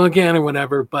we go again or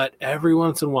whatever. But every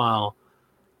once in a while,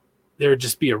 there'd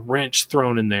just be a wrench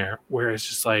thrown in there where it's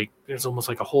just like, there's almost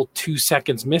like a whole 2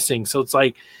 seconds missing. So it's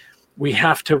like, we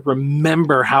have to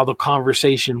remember how the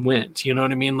conversation went. You know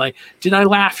what I mean? Like, did I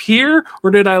laugh here or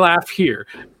did I laugh here?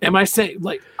 Am I saying,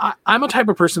 like, I'm a type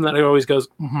of person that always goes,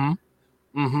 oh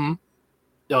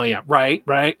yeah, right,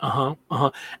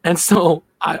 and so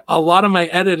a lot of my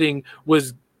editing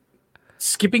was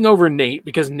skipping over Nate,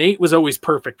 because Nate was always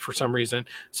perfect for some reason.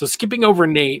 So skipping over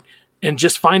Nate and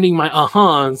just finding my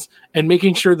ahas and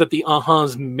making sure that the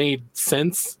ahas made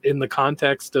sense in the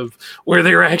context of where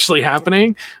they were actually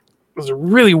happening was a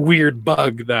really weird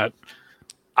bug that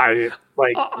I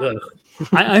like.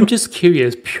 I'm just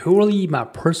curious, purely my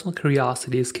personal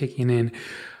curiosity is kicking in.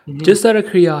 Just out of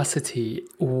curiosity,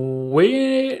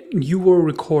 when you were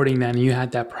recording that and you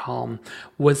had that problem,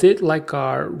 was it like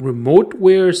a remote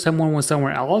where someone was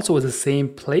somewhere else, or was it the same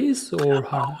place, or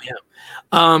how?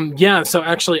 Yeah. So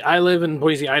actually, I live in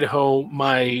Boise, Idaho.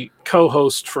 My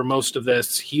co-host for most of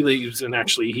this, he lives in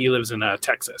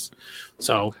Texas.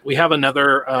 So we have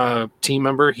another team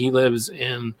member. He lives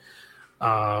in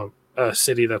a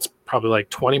city that's probably like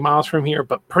 20 miles from here.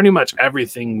 But pretty much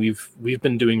everything we've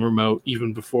been doing remote,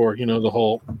 even before the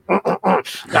whole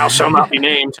 "thou shalt not be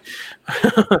named."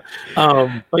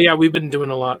 But yeah, we've been doing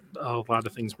a lot of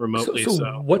things remotely.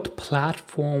 So what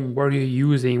platform were you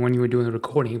using when you were doing the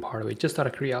recording part of it? Just out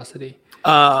of curiosity.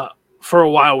 For a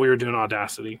while, we were doing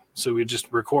Audacity, so we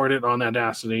just record it on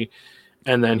Audacity,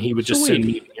 and then he would just send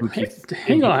me MP.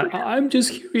 Hang on, I'm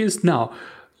just curious now.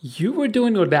 You were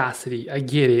doing Audacity, I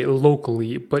get it,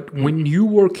 locally, but when you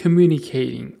were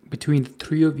communicating between the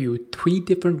three of you, three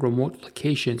different remote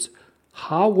locations,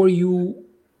 how were you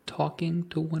talking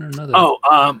to one another?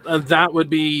 That would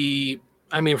be,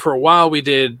 I mean, for a while we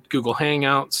did Google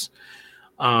Hangouts,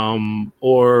 Google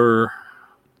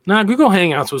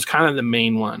Hangouts was kind of the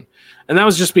main one. And that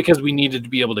was just because we needed to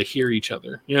be able to hear each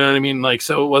other. You know what I mean? Like,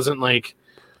 so it wasn't like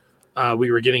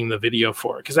we were getting the video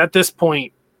for it. Because at this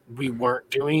point, we weren't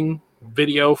doing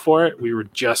video for it. We were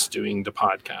just doing the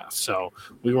podcast. So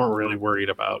we weren't really worried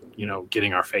about,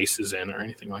 getting our faces in or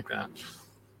anything like that.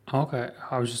 Okay.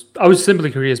 I was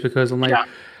simply curious because I'm like,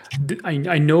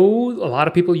 I know a lot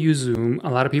of people use Zoom, a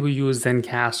lot of people use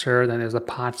Zencaster, then there's a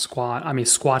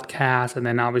Squadcast, and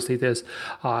then obviously there's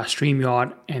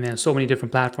StreamYard, and then so many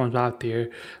different platforms out there.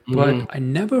 But I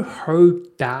never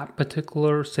heard that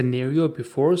particular scenario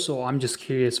before, so I'm just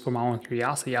curious for my own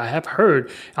curiosity. I have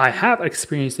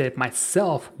experienced it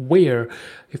myself where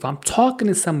if I'm talking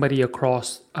to somebody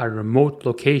across a remote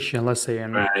location, let's say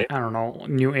in, I don't know,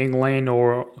 New England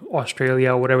or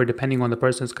Australia or whatever, depending on the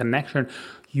person's connection,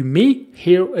 you may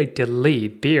hear a delay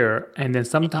there, and then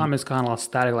sometimes it's kind of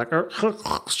static, like,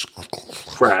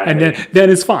 and then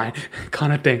it's fine,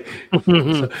 kind of thing.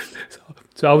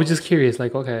 So I was just curious,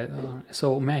 like, okay,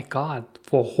 so my God,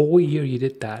 for a whole year you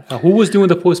did that. Who was doing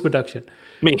the post production?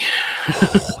 Me.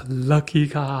 Lucky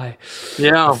guy.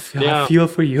 Yeah, I feel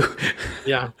for you.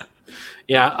 Yeah.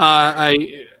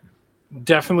 I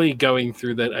definitely going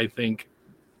through that, I think,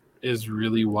 is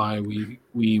really why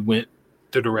we went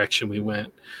the direction we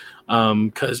went.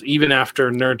 Because even after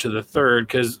Nerd to the Third,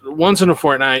 because Once in a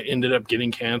Fortnight ended up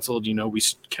getting canceled, we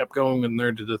kept going with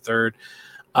Nerd to the Third.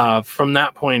 From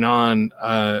that point on,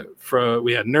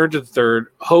 we had Nerd to the Third,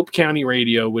 Hope County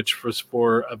Radio, which was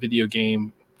for a video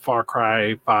game, Far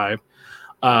Cry 5.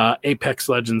 Apex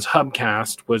Legends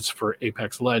Hubcast was for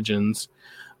Apex Legends,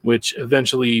 which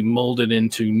eventually molded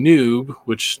into Noob,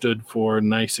 which stood for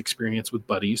Nice Experience with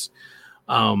Buddies.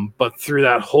 But through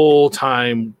that whole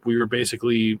time, we were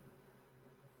basically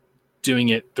doing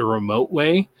it the remote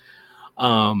way.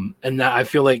 And that I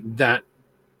feel like that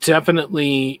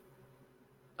definitely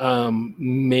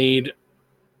made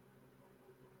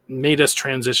us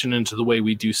transition into the way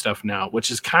we do stuff now,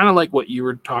 which is kind of like what you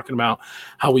were talking about,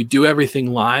 how we do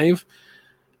everything live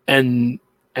and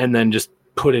then just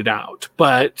put it out.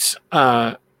 But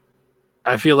I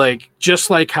feel like just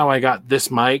like how I got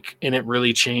this mic and it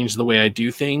really changed the way I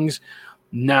do things,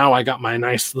 now I got my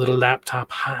nice little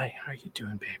laptop. Hi, how are you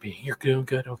doing, baby? You're doing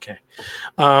good? Okay.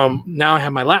 Now I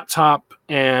have my laptop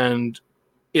and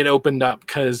it opened up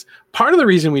because part of the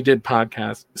reason we did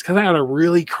podcasts is because I had a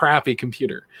really crappy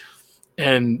computer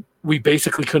and we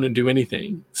basically couldn't do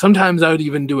anything. Sometimes I would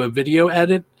even do a video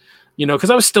edit, because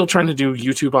I was still trying to do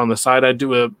YouTube on the side. I'd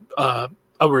do a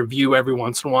review every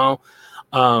once in a while.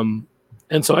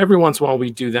 And so every once in a while we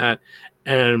do that.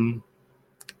 And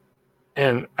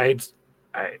I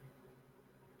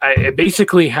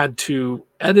basically had to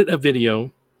edit a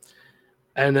video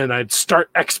and then I'd start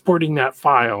exporting that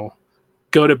file,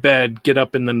 go to bed, get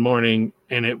up in the morning,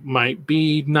 and it might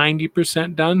be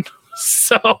 90% done.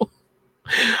 So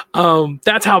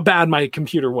that's how bad my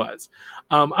computer was.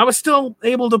 I was still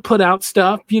able to put out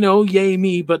stuff, yay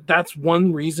me, but that's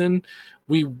one reason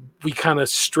we kind of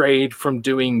strayed from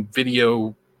doing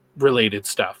video related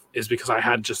stuff, is because I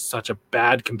had just such a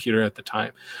bad computer at the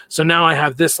time. So now I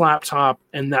have this laptop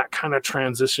and that kind of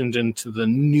transitioned into the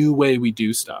new way we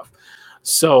do stuff.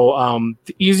 So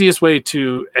the easiest way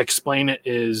to explain it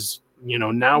is,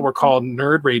 now we're called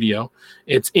Nerd Radio.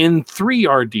 It's in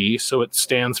 3RD, so it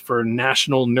stands for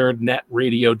National Nerd Net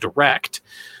Radio Direct.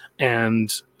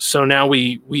 And so now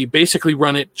we basically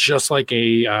run it just like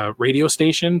a radio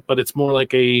station, but it's more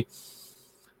like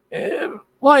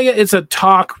it's a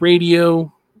talk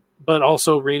radio but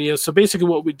also radio. So basically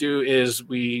what we do is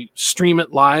we stream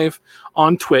it live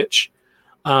on Twitch,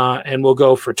 and we'll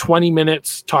go for 20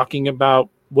 minutes talking about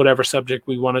whatever subject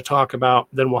we want to talk about.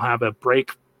 Then we'll have a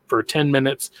break for 10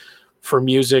 minutes for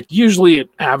music. Usually it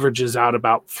averages out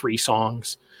about 3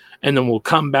 songs. And then we'll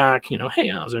come back, hey,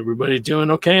 how's everybody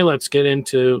doing? Okay, let's get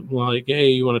into like, hey,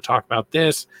 you want to talk about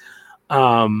this?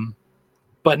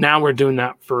 But now we're doing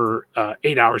that for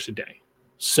 8 hours a day.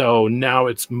 So now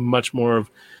it's much more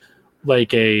of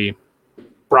like a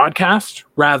broadcast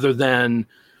rather than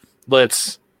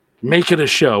let's make it a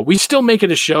show. We still make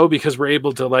it a show because we're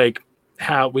able to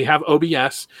we have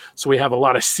OBS, so we have a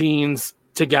lot of scenes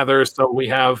together. So we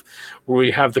have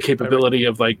the capability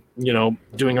of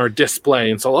doing our display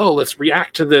and so let's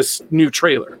react to this new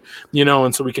trailer,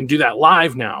 and so we can do that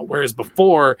live now. Whereas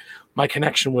before my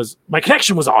connection was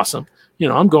awesome.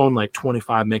 I'm going like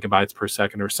 25 megabytes per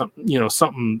second or something,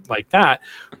 something like that.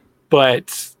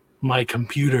 But my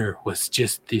computer was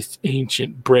just this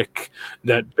ancient brick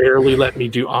that barely let me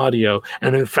do audio.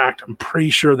 And in fact, I'm pretty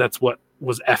sure that's what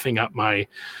was effing up my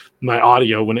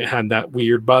audio when it had that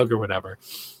weird bug or whatever.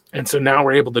 And so now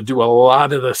we're able to do a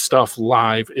lot of the stuff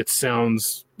live. It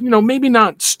sounds, maybe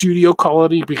not studio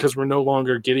quality because we're no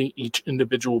longer getting each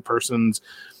individual person's,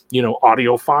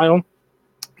 audio file,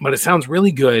 but it sounds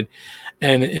really good.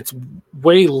 And it's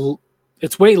way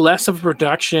less of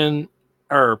production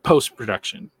or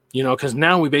post-production, because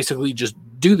now we basically just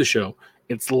do the show.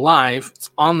 It's live,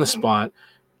 it's on the spot.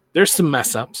 There's some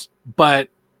mess ups, but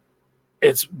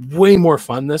it's way more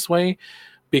fun this way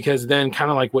because then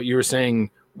kind of like what you were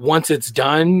saying, once it's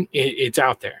done, it's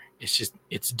out there.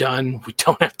 It's done. We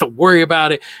don't have to worry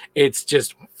about it. It's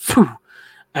just,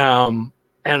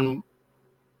 and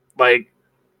like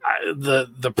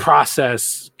the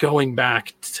process going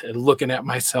back to looking at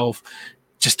myself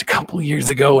just a couple of years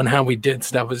ago and how we did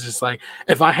stuff was just like,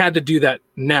 if I had to do that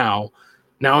now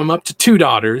I'm up to 2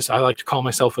 daughters. I like to call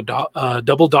myself a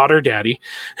double daughter daddy.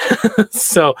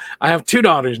 So I have 2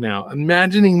 daughters now.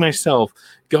 Imagining myself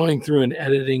going through and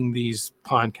editing these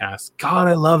podcasts. God,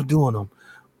 I love doing them.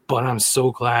 But I'm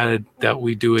so glad that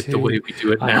we do it the way we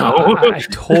do it now. I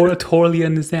totally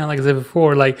understand. Like I said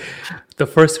before, like the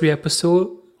first 3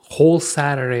 episodes, whole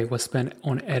Saturday was spent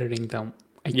on editing them.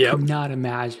 I could not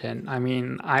imagine. I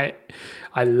mean, I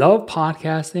love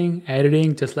podcasting,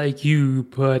 editing, just like you,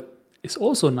 but it's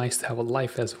also nice to have a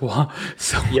life as well.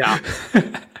 So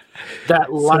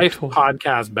that life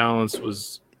podcast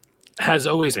balance has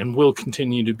always and will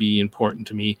continue to be important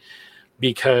to me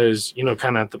because,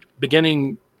 kind of at the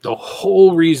beginning, the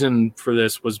whole reason for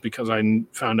this was because I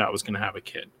found out I was going to have a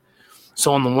kid.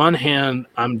 So on the one hand,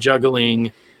 I'm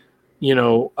juggling,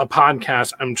 a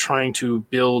podcast. I'm trying to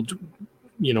build,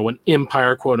 an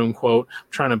empire, quote unquote,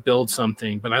 trying to build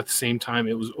something. But at the same time,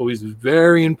 it was always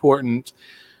very important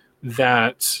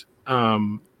that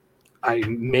I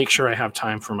make sure I have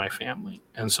time for my family.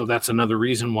 And so that's another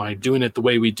reason why doing it the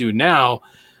way we do now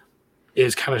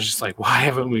is kind of just like, why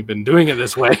haven't we been doing it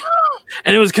this way?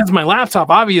 And it was because of my laptop,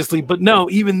 obviously. But no,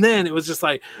 even then, it was just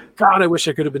like, God, I wish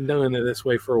I could have been doing it this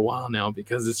way for a while now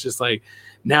because it's just like,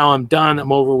 now I'm done.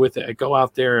 I'm over with it. I go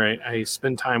out there. I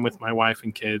spend time with my wife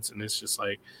and kids. And it's just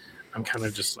like, I'm kind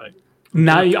of just like,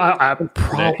 now, I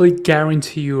probably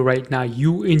guarantee you right now,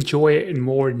 you enjoy it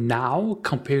more now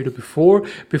compared to before.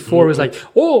 Before it was like,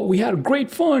 oh, we had great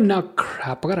fun. Now,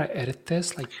 crap, I gotta edit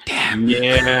this. Like, damn.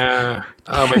 Yeah.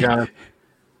 Oh my God.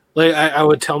 Like I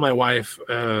would tell my wife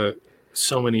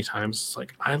so many times, it's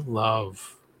like, I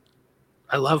love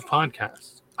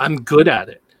podcasts. I'm good at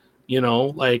it.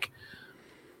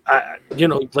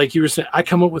 Like you were saying, I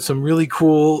come up with some really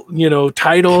cool,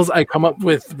 titles. I come up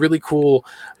with really cool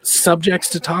subjects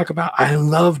to talk about. I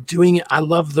love doing it. I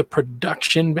love the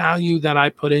production value that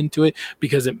I put into it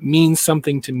because it means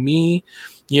something to me.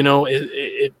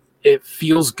 It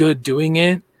feels good doing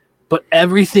it, but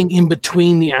everything in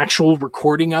between the actual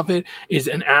recording of it is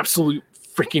an absolute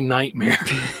freaking nightmare.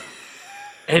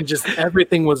 And just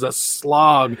everything was a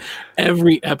slog.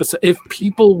 Every episode, if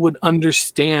people would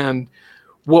understand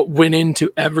what went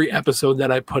into every episode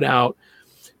that I put out,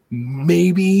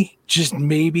 maybe, just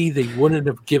maybe, they wouldn't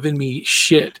have given me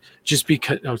shit just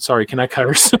because. Oh, sorry, can I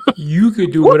curse? You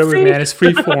could do whatever, man. It's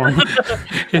free form.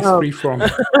 It's free form.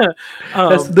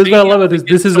 That's what I love about this.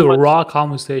 This is a raw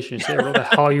conversation. Say what the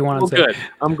hell you want to say. Good.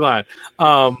 I'm glad.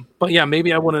 But yeah,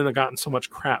 maybe I wouldn't have gotten so much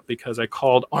crap because I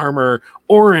called armor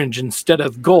orange instead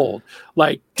of gold.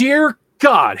 Like, dear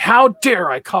God, how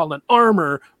dare I call an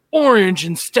armor orange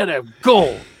instead of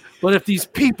gold? But if these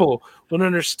people would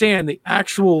understand the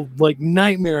actual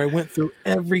nightmare I went through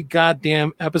every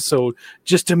goddamn episode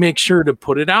just to make sure to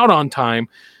put it out on time,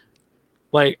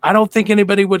 Like, I don't think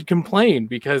anybody would complain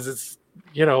because it's,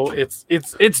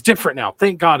 it's different now.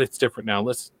 Thank God it's different now.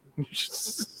 Let's.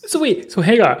 So wait, so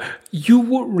Hagar, you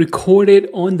would record it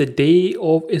on the day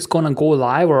of it's gonna go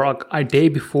live, or a day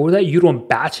before that? You don't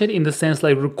batch it in the sense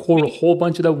like record a whole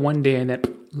bunch of that one day and then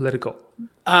let it go,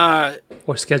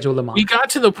 or schedule them out. We got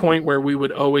to the point where we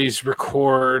would always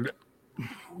record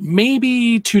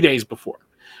maybe 2 days before.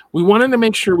 We wanted to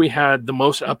make sure we had the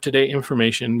most up-to-date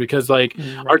information because, like,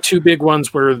 our two big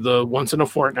ones were the once in a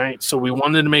fortnight. So we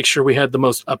wanted to make sure we had the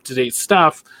most up-to-date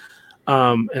stuff.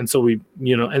 And so we,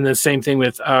 and the same thing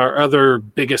with our other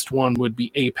biggest one would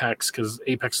be Apex, because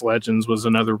Apex Legends was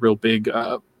another real big,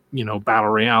 battle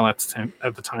royale at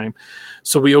the time.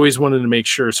 So we always wanted to make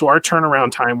sure. So our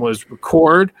turnaround time was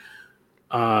record,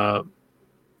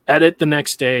 edit the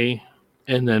next day,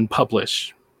 and then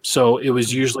publish. So it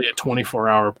was usually a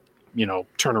 24-hour,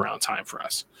 turnaround time for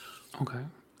us. Okay.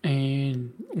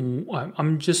 And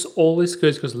I'm just always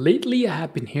curious because lately I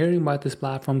have been hearing about this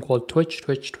platform called Twitch,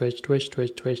 right?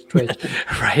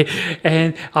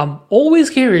 And I'm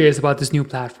always curious about this new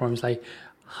platform. It's like,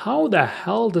 how the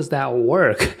hell does that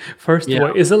work? First of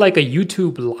all, is it like a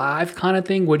YouTube live kind of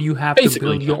thing where you have to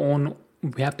build your own?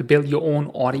 We have to build your own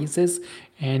audiences,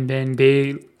 and then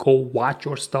they go watch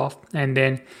your stuff, and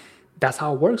then that's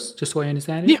how it works. Just so I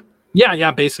understand it.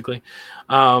 Yeah, basically.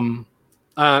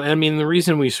 The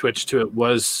reason we switched to it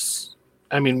was,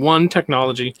 one,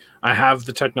 technology. I have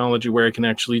the technology where I can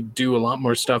actually do a lot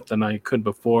more stuff than I could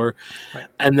before. Right.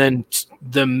 And then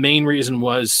the main reason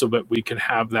was so that we could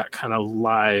have that kind of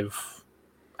live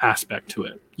aspect to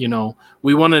it.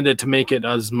 We wanted it to make it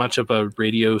as much of a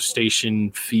radio station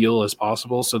feel as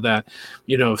possible so that,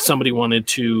 if somebody wanted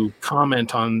to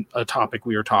comment on a topic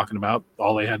we were talking about,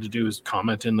 all they had to do is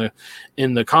comment in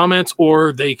the comments,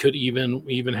 or they could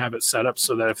even have it set up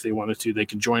so that if they wanted to, they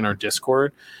could join our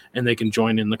Discord and they can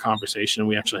join in the conversation.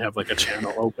 We actually have like a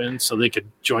channel open so they could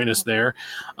join us there.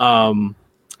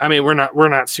 We're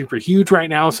not super huge right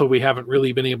now, so we haven't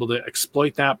really been able to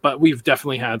exploit that, but we've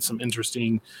definitely had some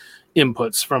interesting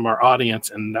inputs from our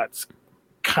audience, and that's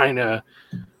kind of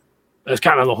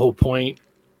the whole point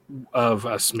of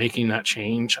us making that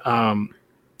change.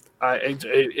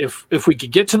 If we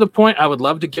could get to the point, I would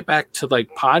love to get back to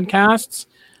like podcasts,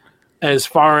 as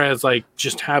far as like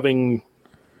just having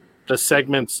the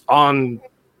segments on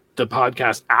the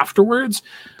podcast afterwards.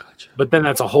 But then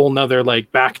that's a whole nother,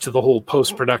 like, back to the whole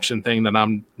post-production thing that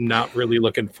I'm not really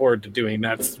looking forward to doing.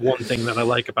 That's one thing that I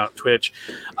like about Twitch.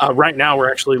 Right now, we're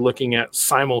actually looking at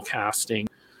simulcasting,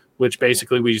 which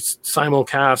basically we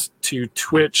simulcast to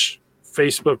Twitch,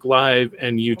 Facebook Live,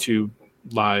 and YouTube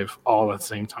Live all at the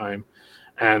same time.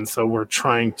 And so we're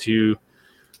trying to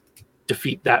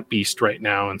defeat that beast right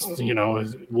now. And,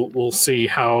 we'll see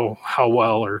how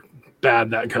well or bad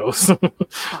that goes.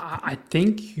 I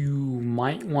think you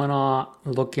might want to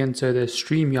look into the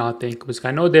StreamYard thing, because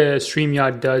I know the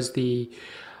StreamYard does the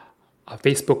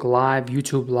Facebook Live,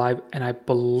 YouTube Live, and I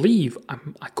believe, I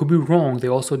could be wrong, they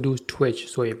also do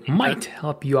Twitch. So it might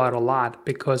help you out a lot,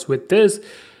 because with this,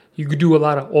 you could do a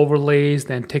lot of overlays,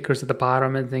 then tickers at the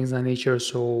bottom and things of that nature.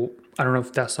 So I don't know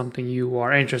if that's something you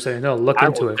are interested in. No, look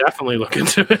into it. Definitely look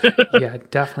into it. Yeah,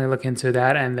 definitely look into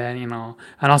that. And then, and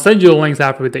I'll send you the links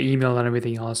after with the email and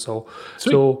everything else. So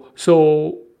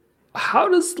how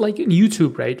does, like, in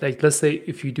YouTube, right? Like, let's say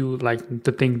if you do like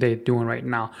the thing they're doing right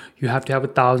now, you have to have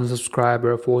 1,000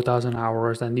 subscribers, 4,000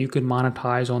 hours, and you can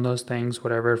monetize on those things,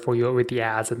 whatever, with the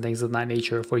ads and things of that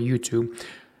nature for YouTube.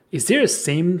 Is there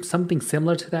something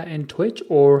similar to that in Twitch,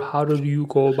 or how do you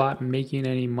go about making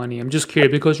any money? I'm just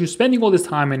curious because you're spending all this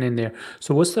time in there.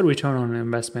 So what's the return on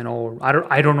investment? Or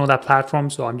I don't know that platform,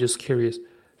 so I'm just curious.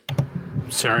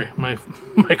 Sorry, my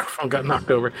microphone got knocked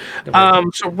over.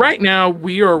 So right now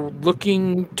we are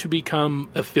looking to become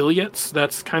affiliates.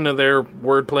 That's kind of their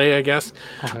wordplay, I guess.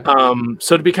 Okay.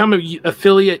 So to become an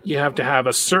affiliate, you have to have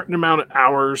a certain amount of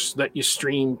hours that you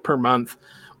stream per month,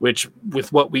 which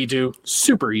with what we do,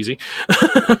 super easy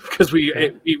because we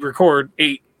record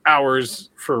 8 hours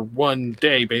for one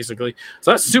day, basically. So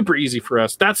that's super easy for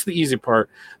us. That's the easy part.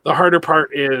 The harder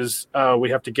part is we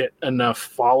have to get enough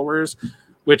followers,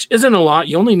 which isn't a lot.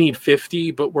 You only need 50,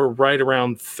 but we're right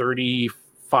around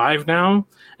 35 now.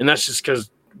 And that's just because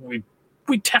we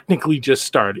technically just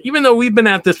started. Even though we've been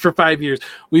at this for 5 years,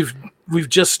 we've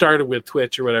just started with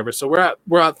Twitch or whatever. So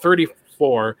we're at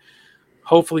 34.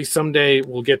 Hopefully someday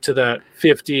we'll get to that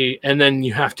 50, and then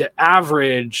you have to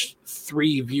average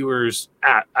 3 viewers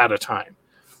at a time.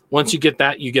 Once you get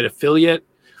that, you get affiliate.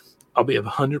 I'll be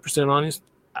 100% honest.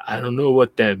 I don't know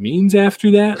what that means after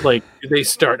that. Like, do they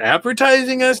start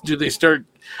advertising us? Do they start?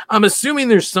 I'm assuming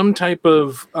there's some type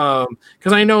of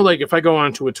because I know, like, if I go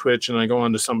onto a Twitch and I go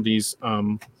onto somebody's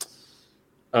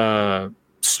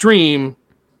stream,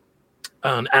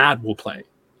 an ad will play.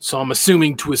 So I'm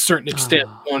assuming to a certain extent,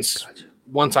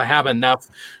 once I have enough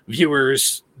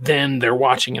viewers, then they're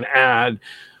watching an ad.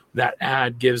 That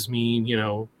ad gives me,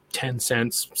 10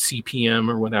 cents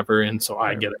CPM or whatever, and so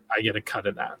I get a cut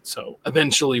of that. So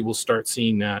eventually we'll start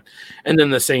seeing that. And then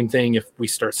the same thing if we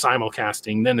start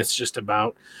simulcasting, then it's just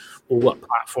about, well, what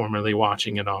platform are they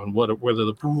watching it on? What are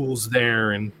the rules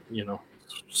there, and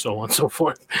so on and so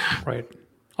forth. Right.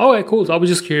 Okay, cool. So I was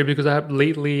just curious because I've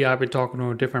been talking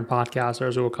to different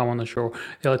podcasters who will come on the show.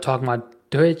 They're talking about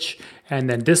Twitch and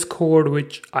then Discord,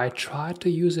 which I tried to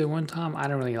use it one time. I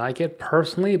don't really like it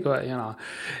personally, but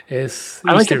it's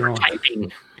I like it for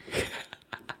typing.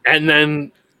 And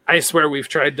then I swear we've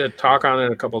tried to talk on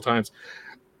it a couple times.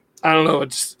 I don't know.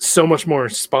 It's so much more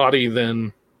spotty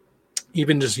than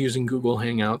even just using Google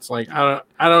Hangouts. Like I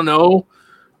don't know.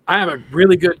 I have a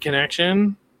really good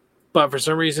connection, but for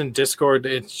some reason Discord,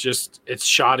 it's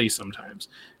shoddy sometimes.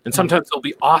 And sometimes it'll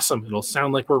be awesome. It'll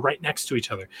sound like we're right next to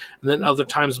each other. And then other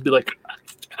times it'll be like,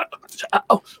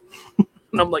 oh.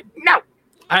 And I'm like, no.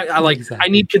 I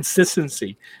need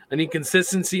consistency. I need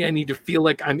to feel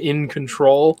like I'm in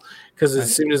control, because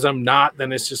as soon as I'm not,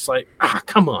 then it's just like,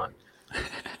 come on.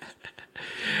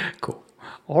 Cool.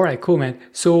 All right, cool, man.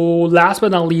 So last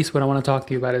but not least, what I want to talk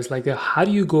to you about is like, how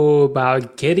do you go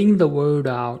about getting the word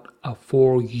out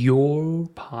for your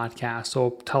podcast?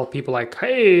 So tell people like,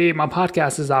 hey, my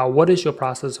podcast is out. What is your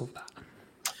process of that?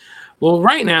 Well,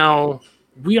 right now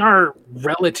we are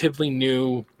relatively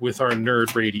new with our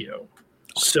Nerd Radio.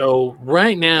 So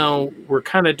right now we're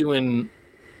kind of doing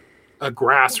a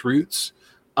grassroots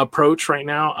approach right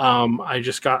now. I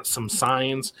just got some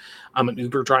signs. I'm an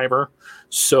Uber driver,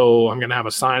 so I'm going to have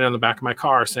a sign on the back of my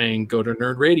car saying, go to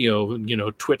Nerd Radio,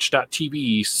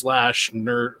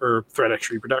 twitch.tv/nerd or ThreadX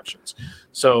Reproductions.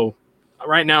 So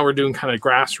right now we're doing kind of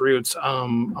grassroots.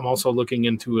 I'm also looking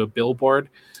into a billboard,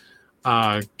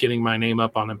 getting my name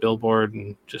up on a billboard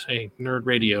and just, hey, Nerd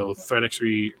Radio,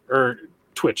 ThreadX or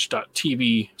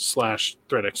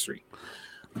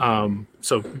twitch.tv/ThreadX3.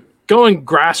 So going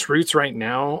grassroots right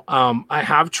now. I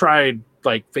have tried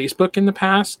like Facebook in the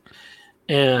past,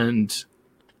 and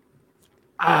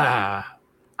I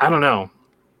don't know.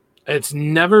 I've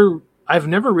never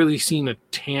really seen a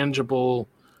tangible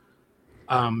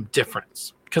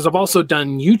difference, because I've also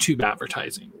done YouTube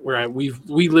advertising where we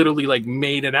literally like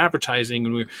made an advertising,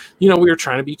 and we were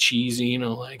trying to be cheesy,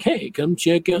 like, hey, come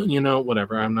check out,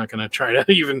 whatever. I'm not going to try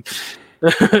to even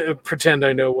pretend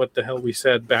I know what the hell we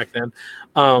said back then.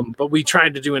 But we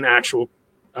tried to do an actual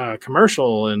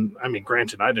commercial, and I mean,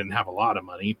 granted, I didn't have a lot of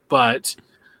money, but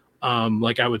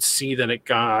like I would see that it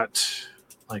got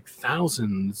like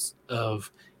thousands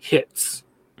of hits,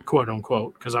 quote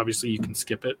unquote, because obviously you can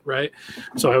skip it, right?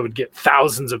 So I would get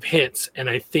thousands of hits, and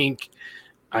I think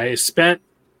I spent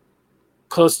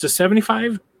close to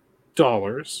 $75,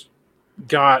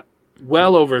 got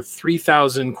well over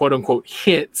 3,000 quote unquote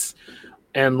hits,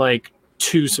 and like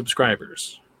 2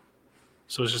 subscribers.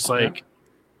 So it's just like,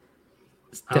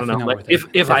 I don't know. Like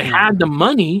if I had the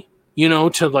money,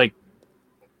 to like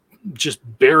just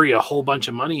bury a whole bunch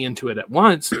of money into it at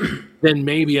once, then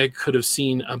maybe I could have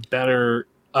seen a better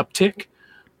uptick.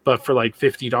 But for like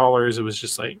 $50, it was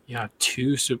just like,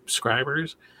 2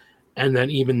 subscribers. And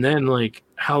then even then, like,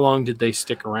 how long did they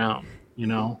stick around?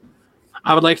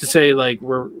 I would like to say like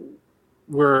we're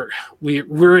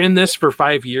in this for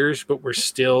 5 years, but we're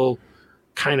still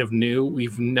kind of new.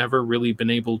 We've never really been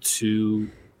able to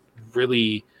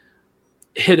really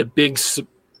hit a big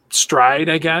stride,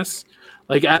 I guess.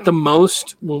 Like at the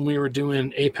most, when we were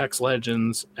doing Apex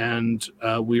Legends, and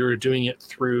we were doing it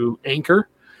through Anchor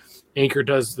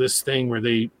does this thing where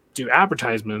they do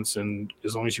advertisements, and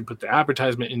as long as you put the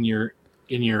advertisement in your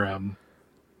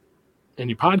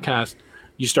podcast,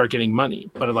 you start getting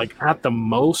money. But like at the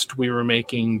most, we were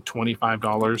making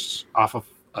 $25 off of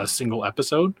a single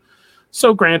episode.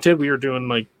 So granted, we were doing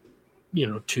like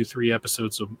 2-3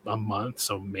 episodes a month,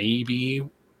 so maybe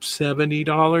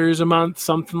 $70 a month,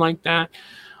 something like that.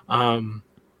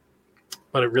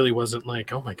 But it really wasn't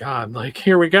like, oh my god, like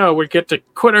here we go, we get to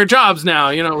quit our jobs now.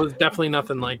 It was definitely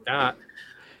nothing like that.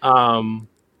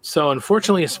 So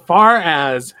unfortunately, as far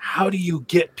as how do you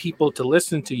get people to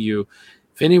listen to you,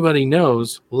 if anybody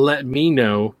knows, let me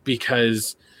know,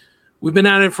 because we've been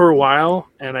at it for a while,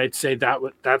 and I'd say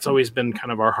that's always been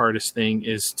kind of our hardest thing,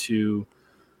 is to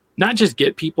not just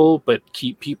get people, but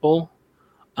keep people.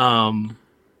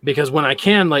 because when I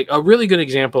can, like a really good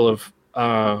example of,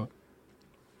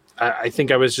 I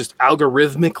think I was just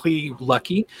algorithmically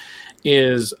lucky,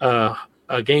 is a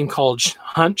game called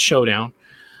Hunt Showdown.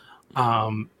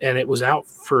 And it was out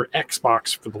for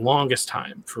Xbox for the longest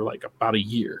time, for like about a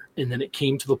year. And then it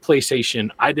came to the PlayStation.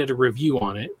 I did a review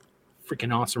on it.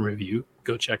 Freaking awesome review.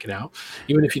 Go check it out.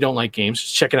 Even if you don't like games,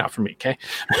 just check it out for me, okay?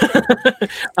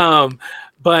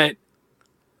 But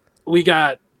we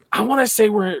got, I want to say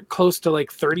we're close to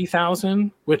like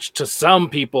 30,000, which to some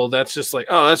people, that's just like,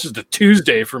 oh, that's just a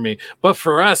Tuesday for me. But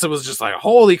for us, it was just like,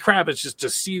 holy crap, it's just to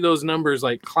see those numbers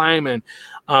like climbing.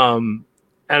 And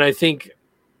I think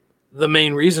the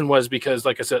main reason was because,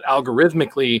 like I said,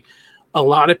 algorithmically, a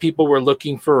lot of people were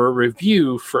looking for a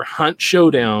review for Hunt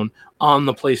Showdown on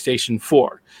the PlayStation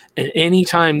 4. And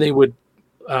anytime they would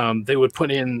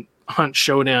put in Hunt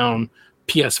Showdown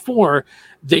PS4,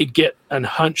 they'd get a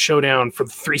Hunt Showdown for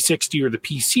the 360 or the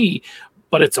PC,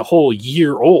 but it's a whole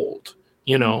year old,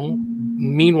 you know?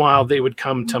 Meanwhile, they would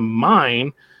come to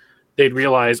mine, they'd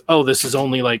realize, oh, this is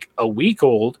only like a week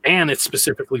old, and it's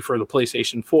specifically for the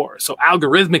PlayStation 4. So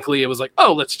algorithmically, it was like,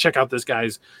 oh, let's check out this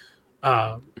guy's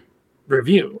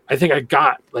review. I think I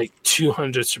got like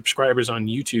 200 subscribers on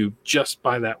YouTube just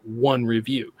by that one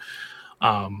review.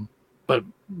 But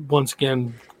once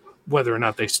again, whether or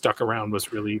not they stuck around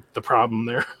was really the problem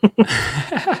there.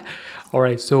 All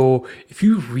right. So if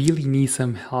you really need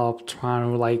some help trying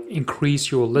to like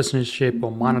increase your listenership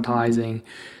or monetizing,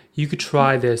 you could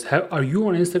try this. Are you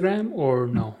on Instagram or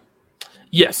no?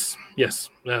 Yes.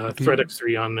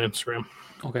 ThreadX3 on Instagram.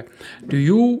 Okay. Do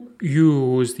you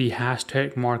use the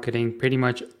hashtag marketing pretty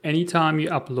much anytime you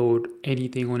upload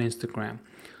anything on Instagram?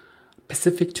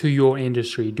 Specific to your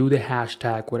industry, do the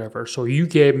hashtag, whatever. So you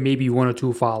get maybe 1 or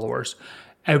 2 followers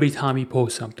every time you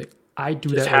post something. I do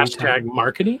Just that every hashtag time.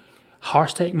 marketing?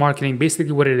 Hashtag marketing,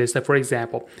 basically what it is, like for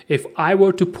example, if I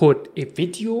were to put a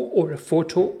video or a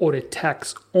photo or a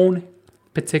text on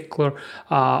particular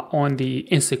on the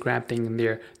Instagram thing in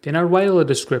there, then I write a little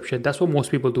description. That's what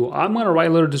most people do. I'm gonna write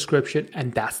a little description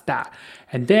and that's that.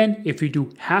 And then if you do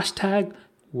hashtag,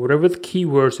 whatever the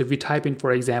keywords, if you type in,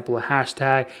 for example, a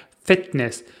hashtag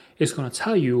fitness, it's going to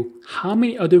tell you how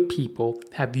many other people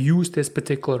have used this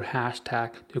particular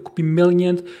hashtag. There could be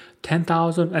millions,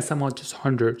 10,000, and someone just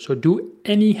 100. So do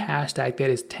any hashtag that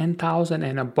is 10,000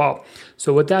 and above.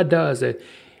 So what that does is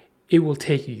it will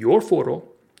take your photo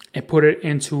and put it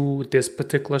into this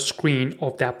particular screen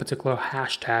of that particular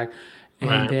hashtag.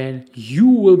 And then you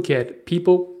will get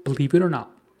people, believe it or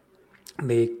not,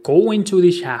 they go into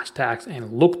these hashtags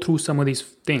and look through some of these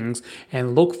things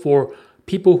and look for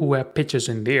people who have pictures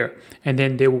in there, and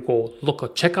then they will go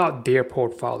check out their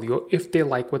portfolio. If they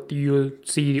like what you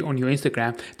see on your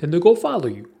Instagram, then they'll go follow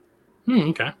you.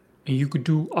 Okay. And you could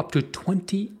do up to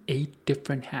 28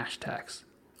 different hashtags.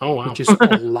 Oh, wow. Which is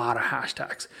a lot of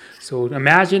hashtags. So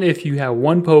imagine if you have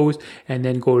one post and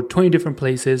then go to 20 different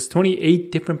places,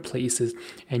 28 different places,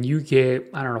 and you get,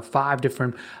 I don't know, 5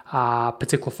 different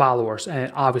particular followers.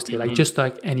 And obviously, like just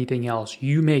like anything else,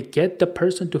 you may get the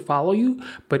person to follow you,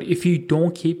 but if you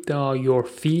don't keep your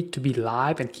feed to be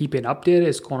live and keep it updated,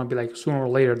 it's going to be like sooner or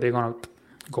later, they're going to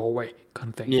go away kind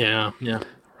of thing. Yeah.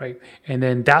 Right. And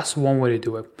then that's one way to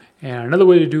do it. And another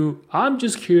way to do, I'm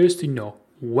just curious to know,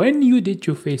 when you did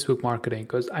your Facebook marketing,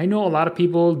 because I know a lot of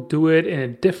people do it in a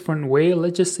different way,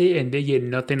 let's just say, and they get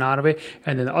nothing out of it.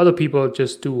 And then other people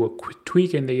just do a quick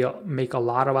tweak and they make a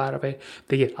lot out of it.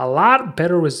 They get a lot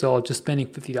better result just spending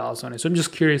 $50 on it. So I'm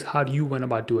just curious, how do you went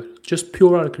about doing it? Just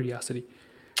pure out of curiosity.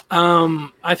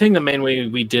 I think the main way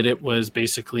we did it was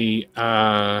basically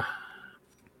I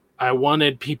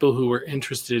wanted people who were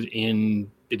interested in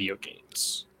video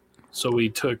games. So we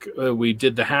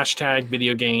did the hashtag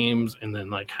video games and then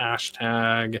like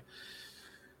hashtag,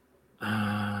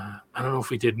 I don't know if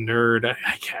we did nerd.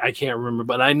 I can't remember,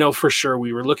 but I know for sure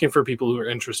we were looking for people who are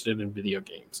interested in video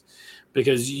games,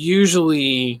 because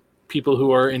usually people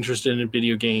who are interested in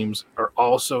video games are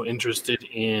also interested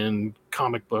in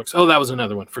comic books. Oh, that was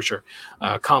another one for sure.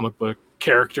 Comic book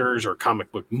characters or comic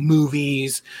book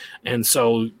movies. And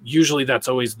so usually that's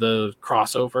always the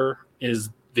crossover is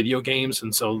video games.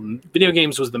 And so video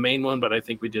games was the main one, but I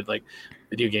think we did like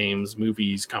video games,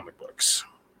 movies, comic books.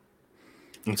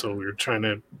 And so we were trying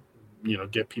to,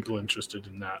 get people interested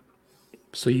in that.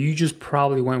 So you just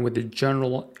probably went with the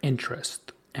general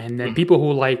interest, and then people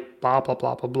who like blah, blah,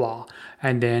 blah, blah, blah.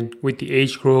 And then with the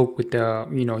age group, with the,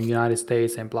 United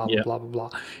States and blah, blah, blah, blah,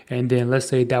 blah. And then let's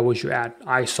say that was your ad.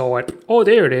 I saw it. Oh,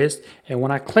 there it is. And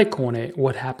when I click on it,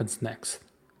 what happens next?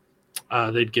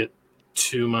 They'd get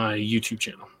to my YouTube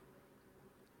channel.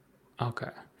 Okay.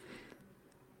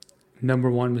 number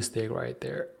one mistake right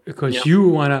there, because Yep.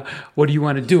 what you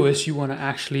want to do is you want to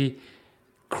actually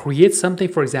create something.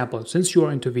 For example, since you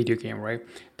are into video game, right?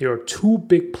 There are two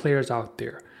big players out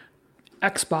there,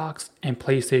 Xbox and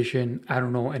PlayStation. I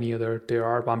don't know any other there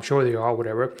are, but I'm sure they are,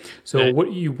 whatever. So Right.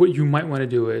 what you might want to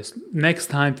do is next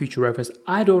time, future reference.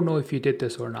 I don't know if you did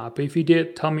this or not, but if you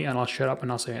did, tell me and I'll shut up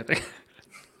and I'll say anything.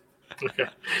 Okay.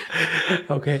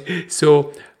 Okay,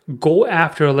 so go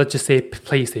after, let's just say,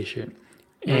 PlayStation,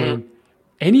 and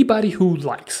anybody who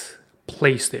likes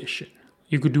PlayStation,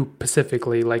 you could do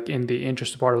specifically, like in the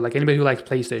interest part of like anybody who likes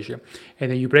PlayStation, and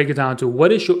then you break it down to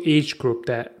what is your age group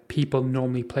that people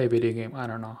normally play video game. I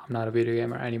don't know. I'm not a video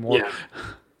gamer anymore. Yeah.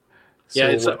 So Yeah.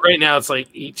 It's right now it's like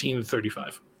 18 to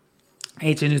 35.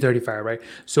 18 to 35, right?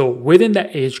 So within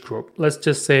that age group, let's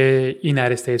just say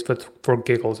United States for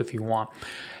giggles if you want.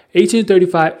 18 to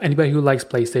 35, anybody who likes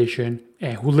PlayStation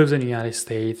and who lives in the United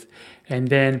States, and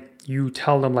then you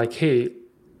tell them like, hey,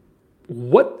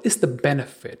 what is the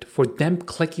benefit for them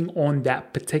clicking on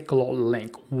that particular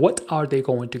link? What are they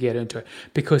going to get into it?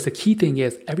 Because the key thing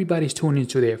is everybody's tuning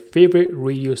into their favorite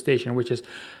radio station, which is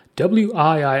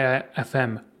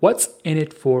WIIFM. What's in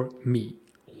it for me?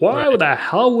 Why the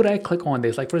hell would I click on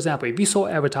this? Like, for example, if you saw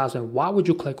advertisement, why would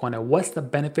you click on it? What's the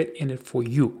benefit in it for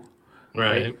you?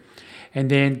 Right. And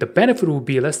then the benefit will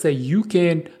be, let's say you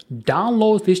can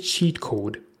download this cheat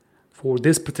code for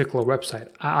this particular website.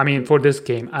 I mean, for this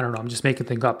game, I don't know. I'm just making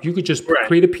things up. You could just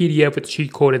create a PDF with the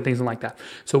cheat code and things like that.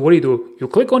 So what do? You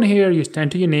click on here, you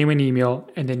enter your name and email,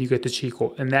 and then you get the cheat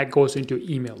code. And that goes into your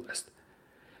email list.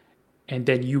 And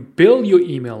then you build your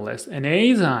email list. And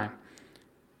anytime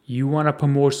you want to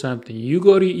promote something, you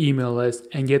go to your email list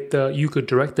and you could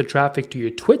direct the traffic to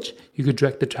your Twitch. You could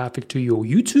direct the traffic to your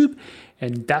YouTube.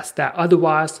 And that's that.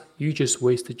 Otherwise, you just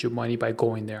wasted your money by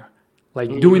going there. Like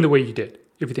doing the way you did,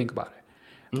 if you think about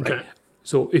it. Okay. Right?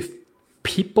 So if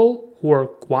people who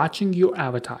are watching your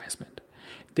advertisement,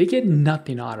 they get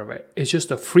nothing out of it. It's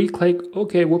just a free click.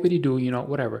 Okay, what would you do?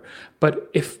 Whatever. But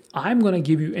if I'm going to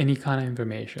give you any kind of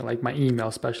information, like my email,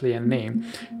 especially, and name,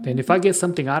 then if I get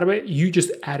something out of it, you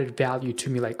just added value to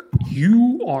me. Like,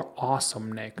 you are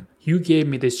awesome, Nick. You gave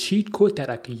me this cheat code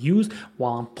that I can use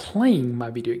while I'm playing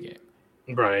my video game.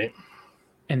 Right.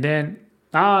 And then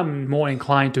I'm more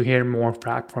inclined to hear more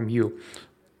back from you.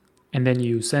 And then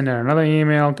you send her another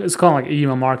email. It's called like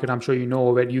email marketing. I'm sure you know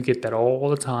of it. You get that all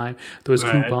the time. Those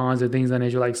coupons and things like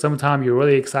that. You're like, sometimes you're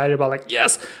really excited about like,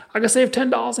 yes, I can save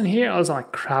 $10 in here. I was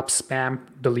like, crap, spam,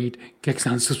 delete, click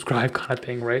unsubscribe kind of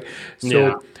thing, right?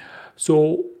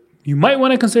 So you might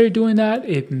want to consider doing that.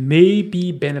 It may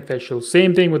be beneficial.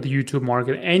 Same thing with the YouTube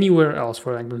market. Anywhere else,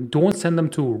 for example, don't send them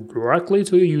directly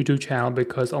to your YouTube channel,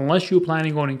 because unless you're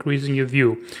planning on increasing your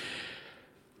view,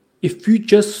 if you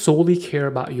just solely care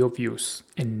about your views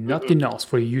and nothing else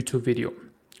for a YouTube video,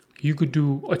 you could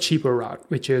do a cheaper route,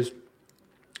 which is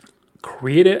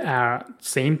create a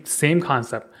same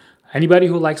concept. Anybody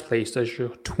who likes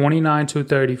PlayStation, 29 to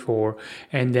 34,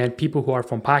 and then people who are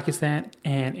from Pakistan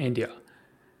and India.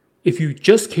 If you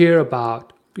just care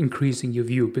about increasing your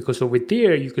view, because over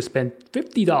there you could spend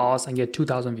 $50 and get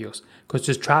 2,000 views, because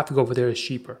just traffic over there is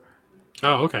cheaper.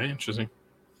 Oh, okay. Interesting.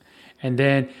 And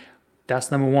then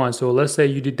that's number one. So let's say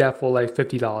you did that for like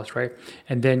 $50, right?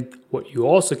 And then what you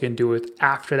also can do is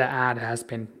after the ad has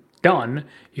been done,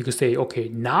 you could say, okay,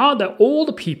 now that all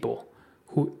the people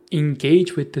who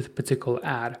engage with this particular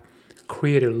ad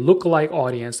create a lookalike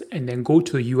audience, and then go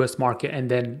to the US market,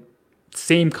 and then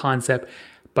same concept.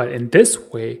 But in this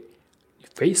way,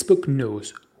 Facebook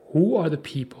knows who are the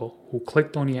people who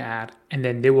clicked on your ad, and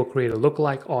then they will create a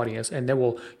lookalike audience, and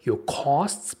then your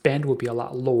cost spend will be a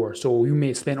lot lower. So you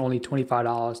may spend only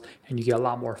 $25 and you get a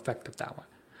lot more effective that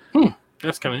way.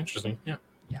 That's kind of interesting. Yeah.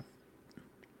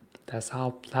 That's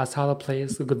how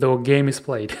the game is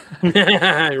played.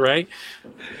 Right.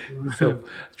 So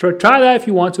try that if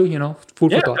you want to,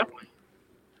 food for thought. Definitely.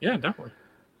 Yeah, definitely.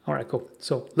 All right, cool.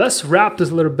 So let's wrap this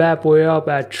little bad boy up.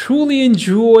 I truly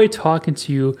enjoy talking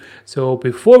to you. So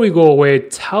before we go away,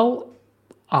 tell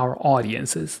our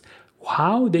audiences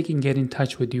how they can get in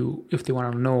touch with you if they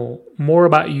want to know more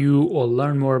about you or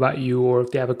learn more about you, or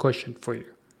if they have a question for you.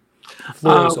 The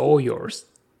floor is all yours.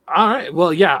 All right.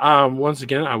 Well, yeah. Once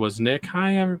again, I was Nick.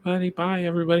 Hi, everybody. Bye,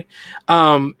 everybody.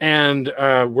 And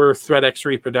we're Threat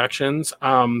X3 Productions.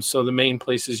 So the main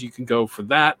places you can go for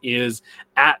that is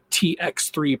at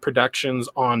TX3 Productions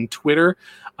on Twitter,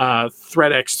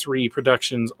 Threat X3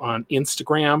 Productions on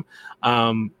Instagram,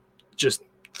 just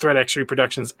Threat X3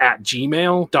 Productions at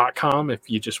gmail.com if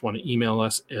you just want to email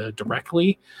us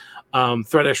directly.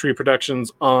 Threat X3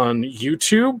 Productions on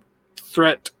YouTube,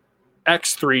 Threat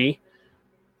X3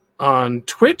 on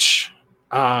Twitch,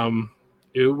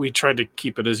 We tried to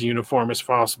keep it as uniform as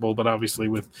possible, but obviously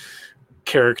with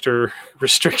character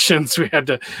restrictions, we had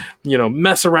to,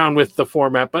 mess around with the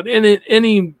format. But in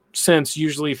any sense,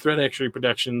 usually Thread X-Ray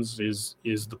Productions is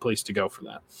the place to go for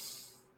that.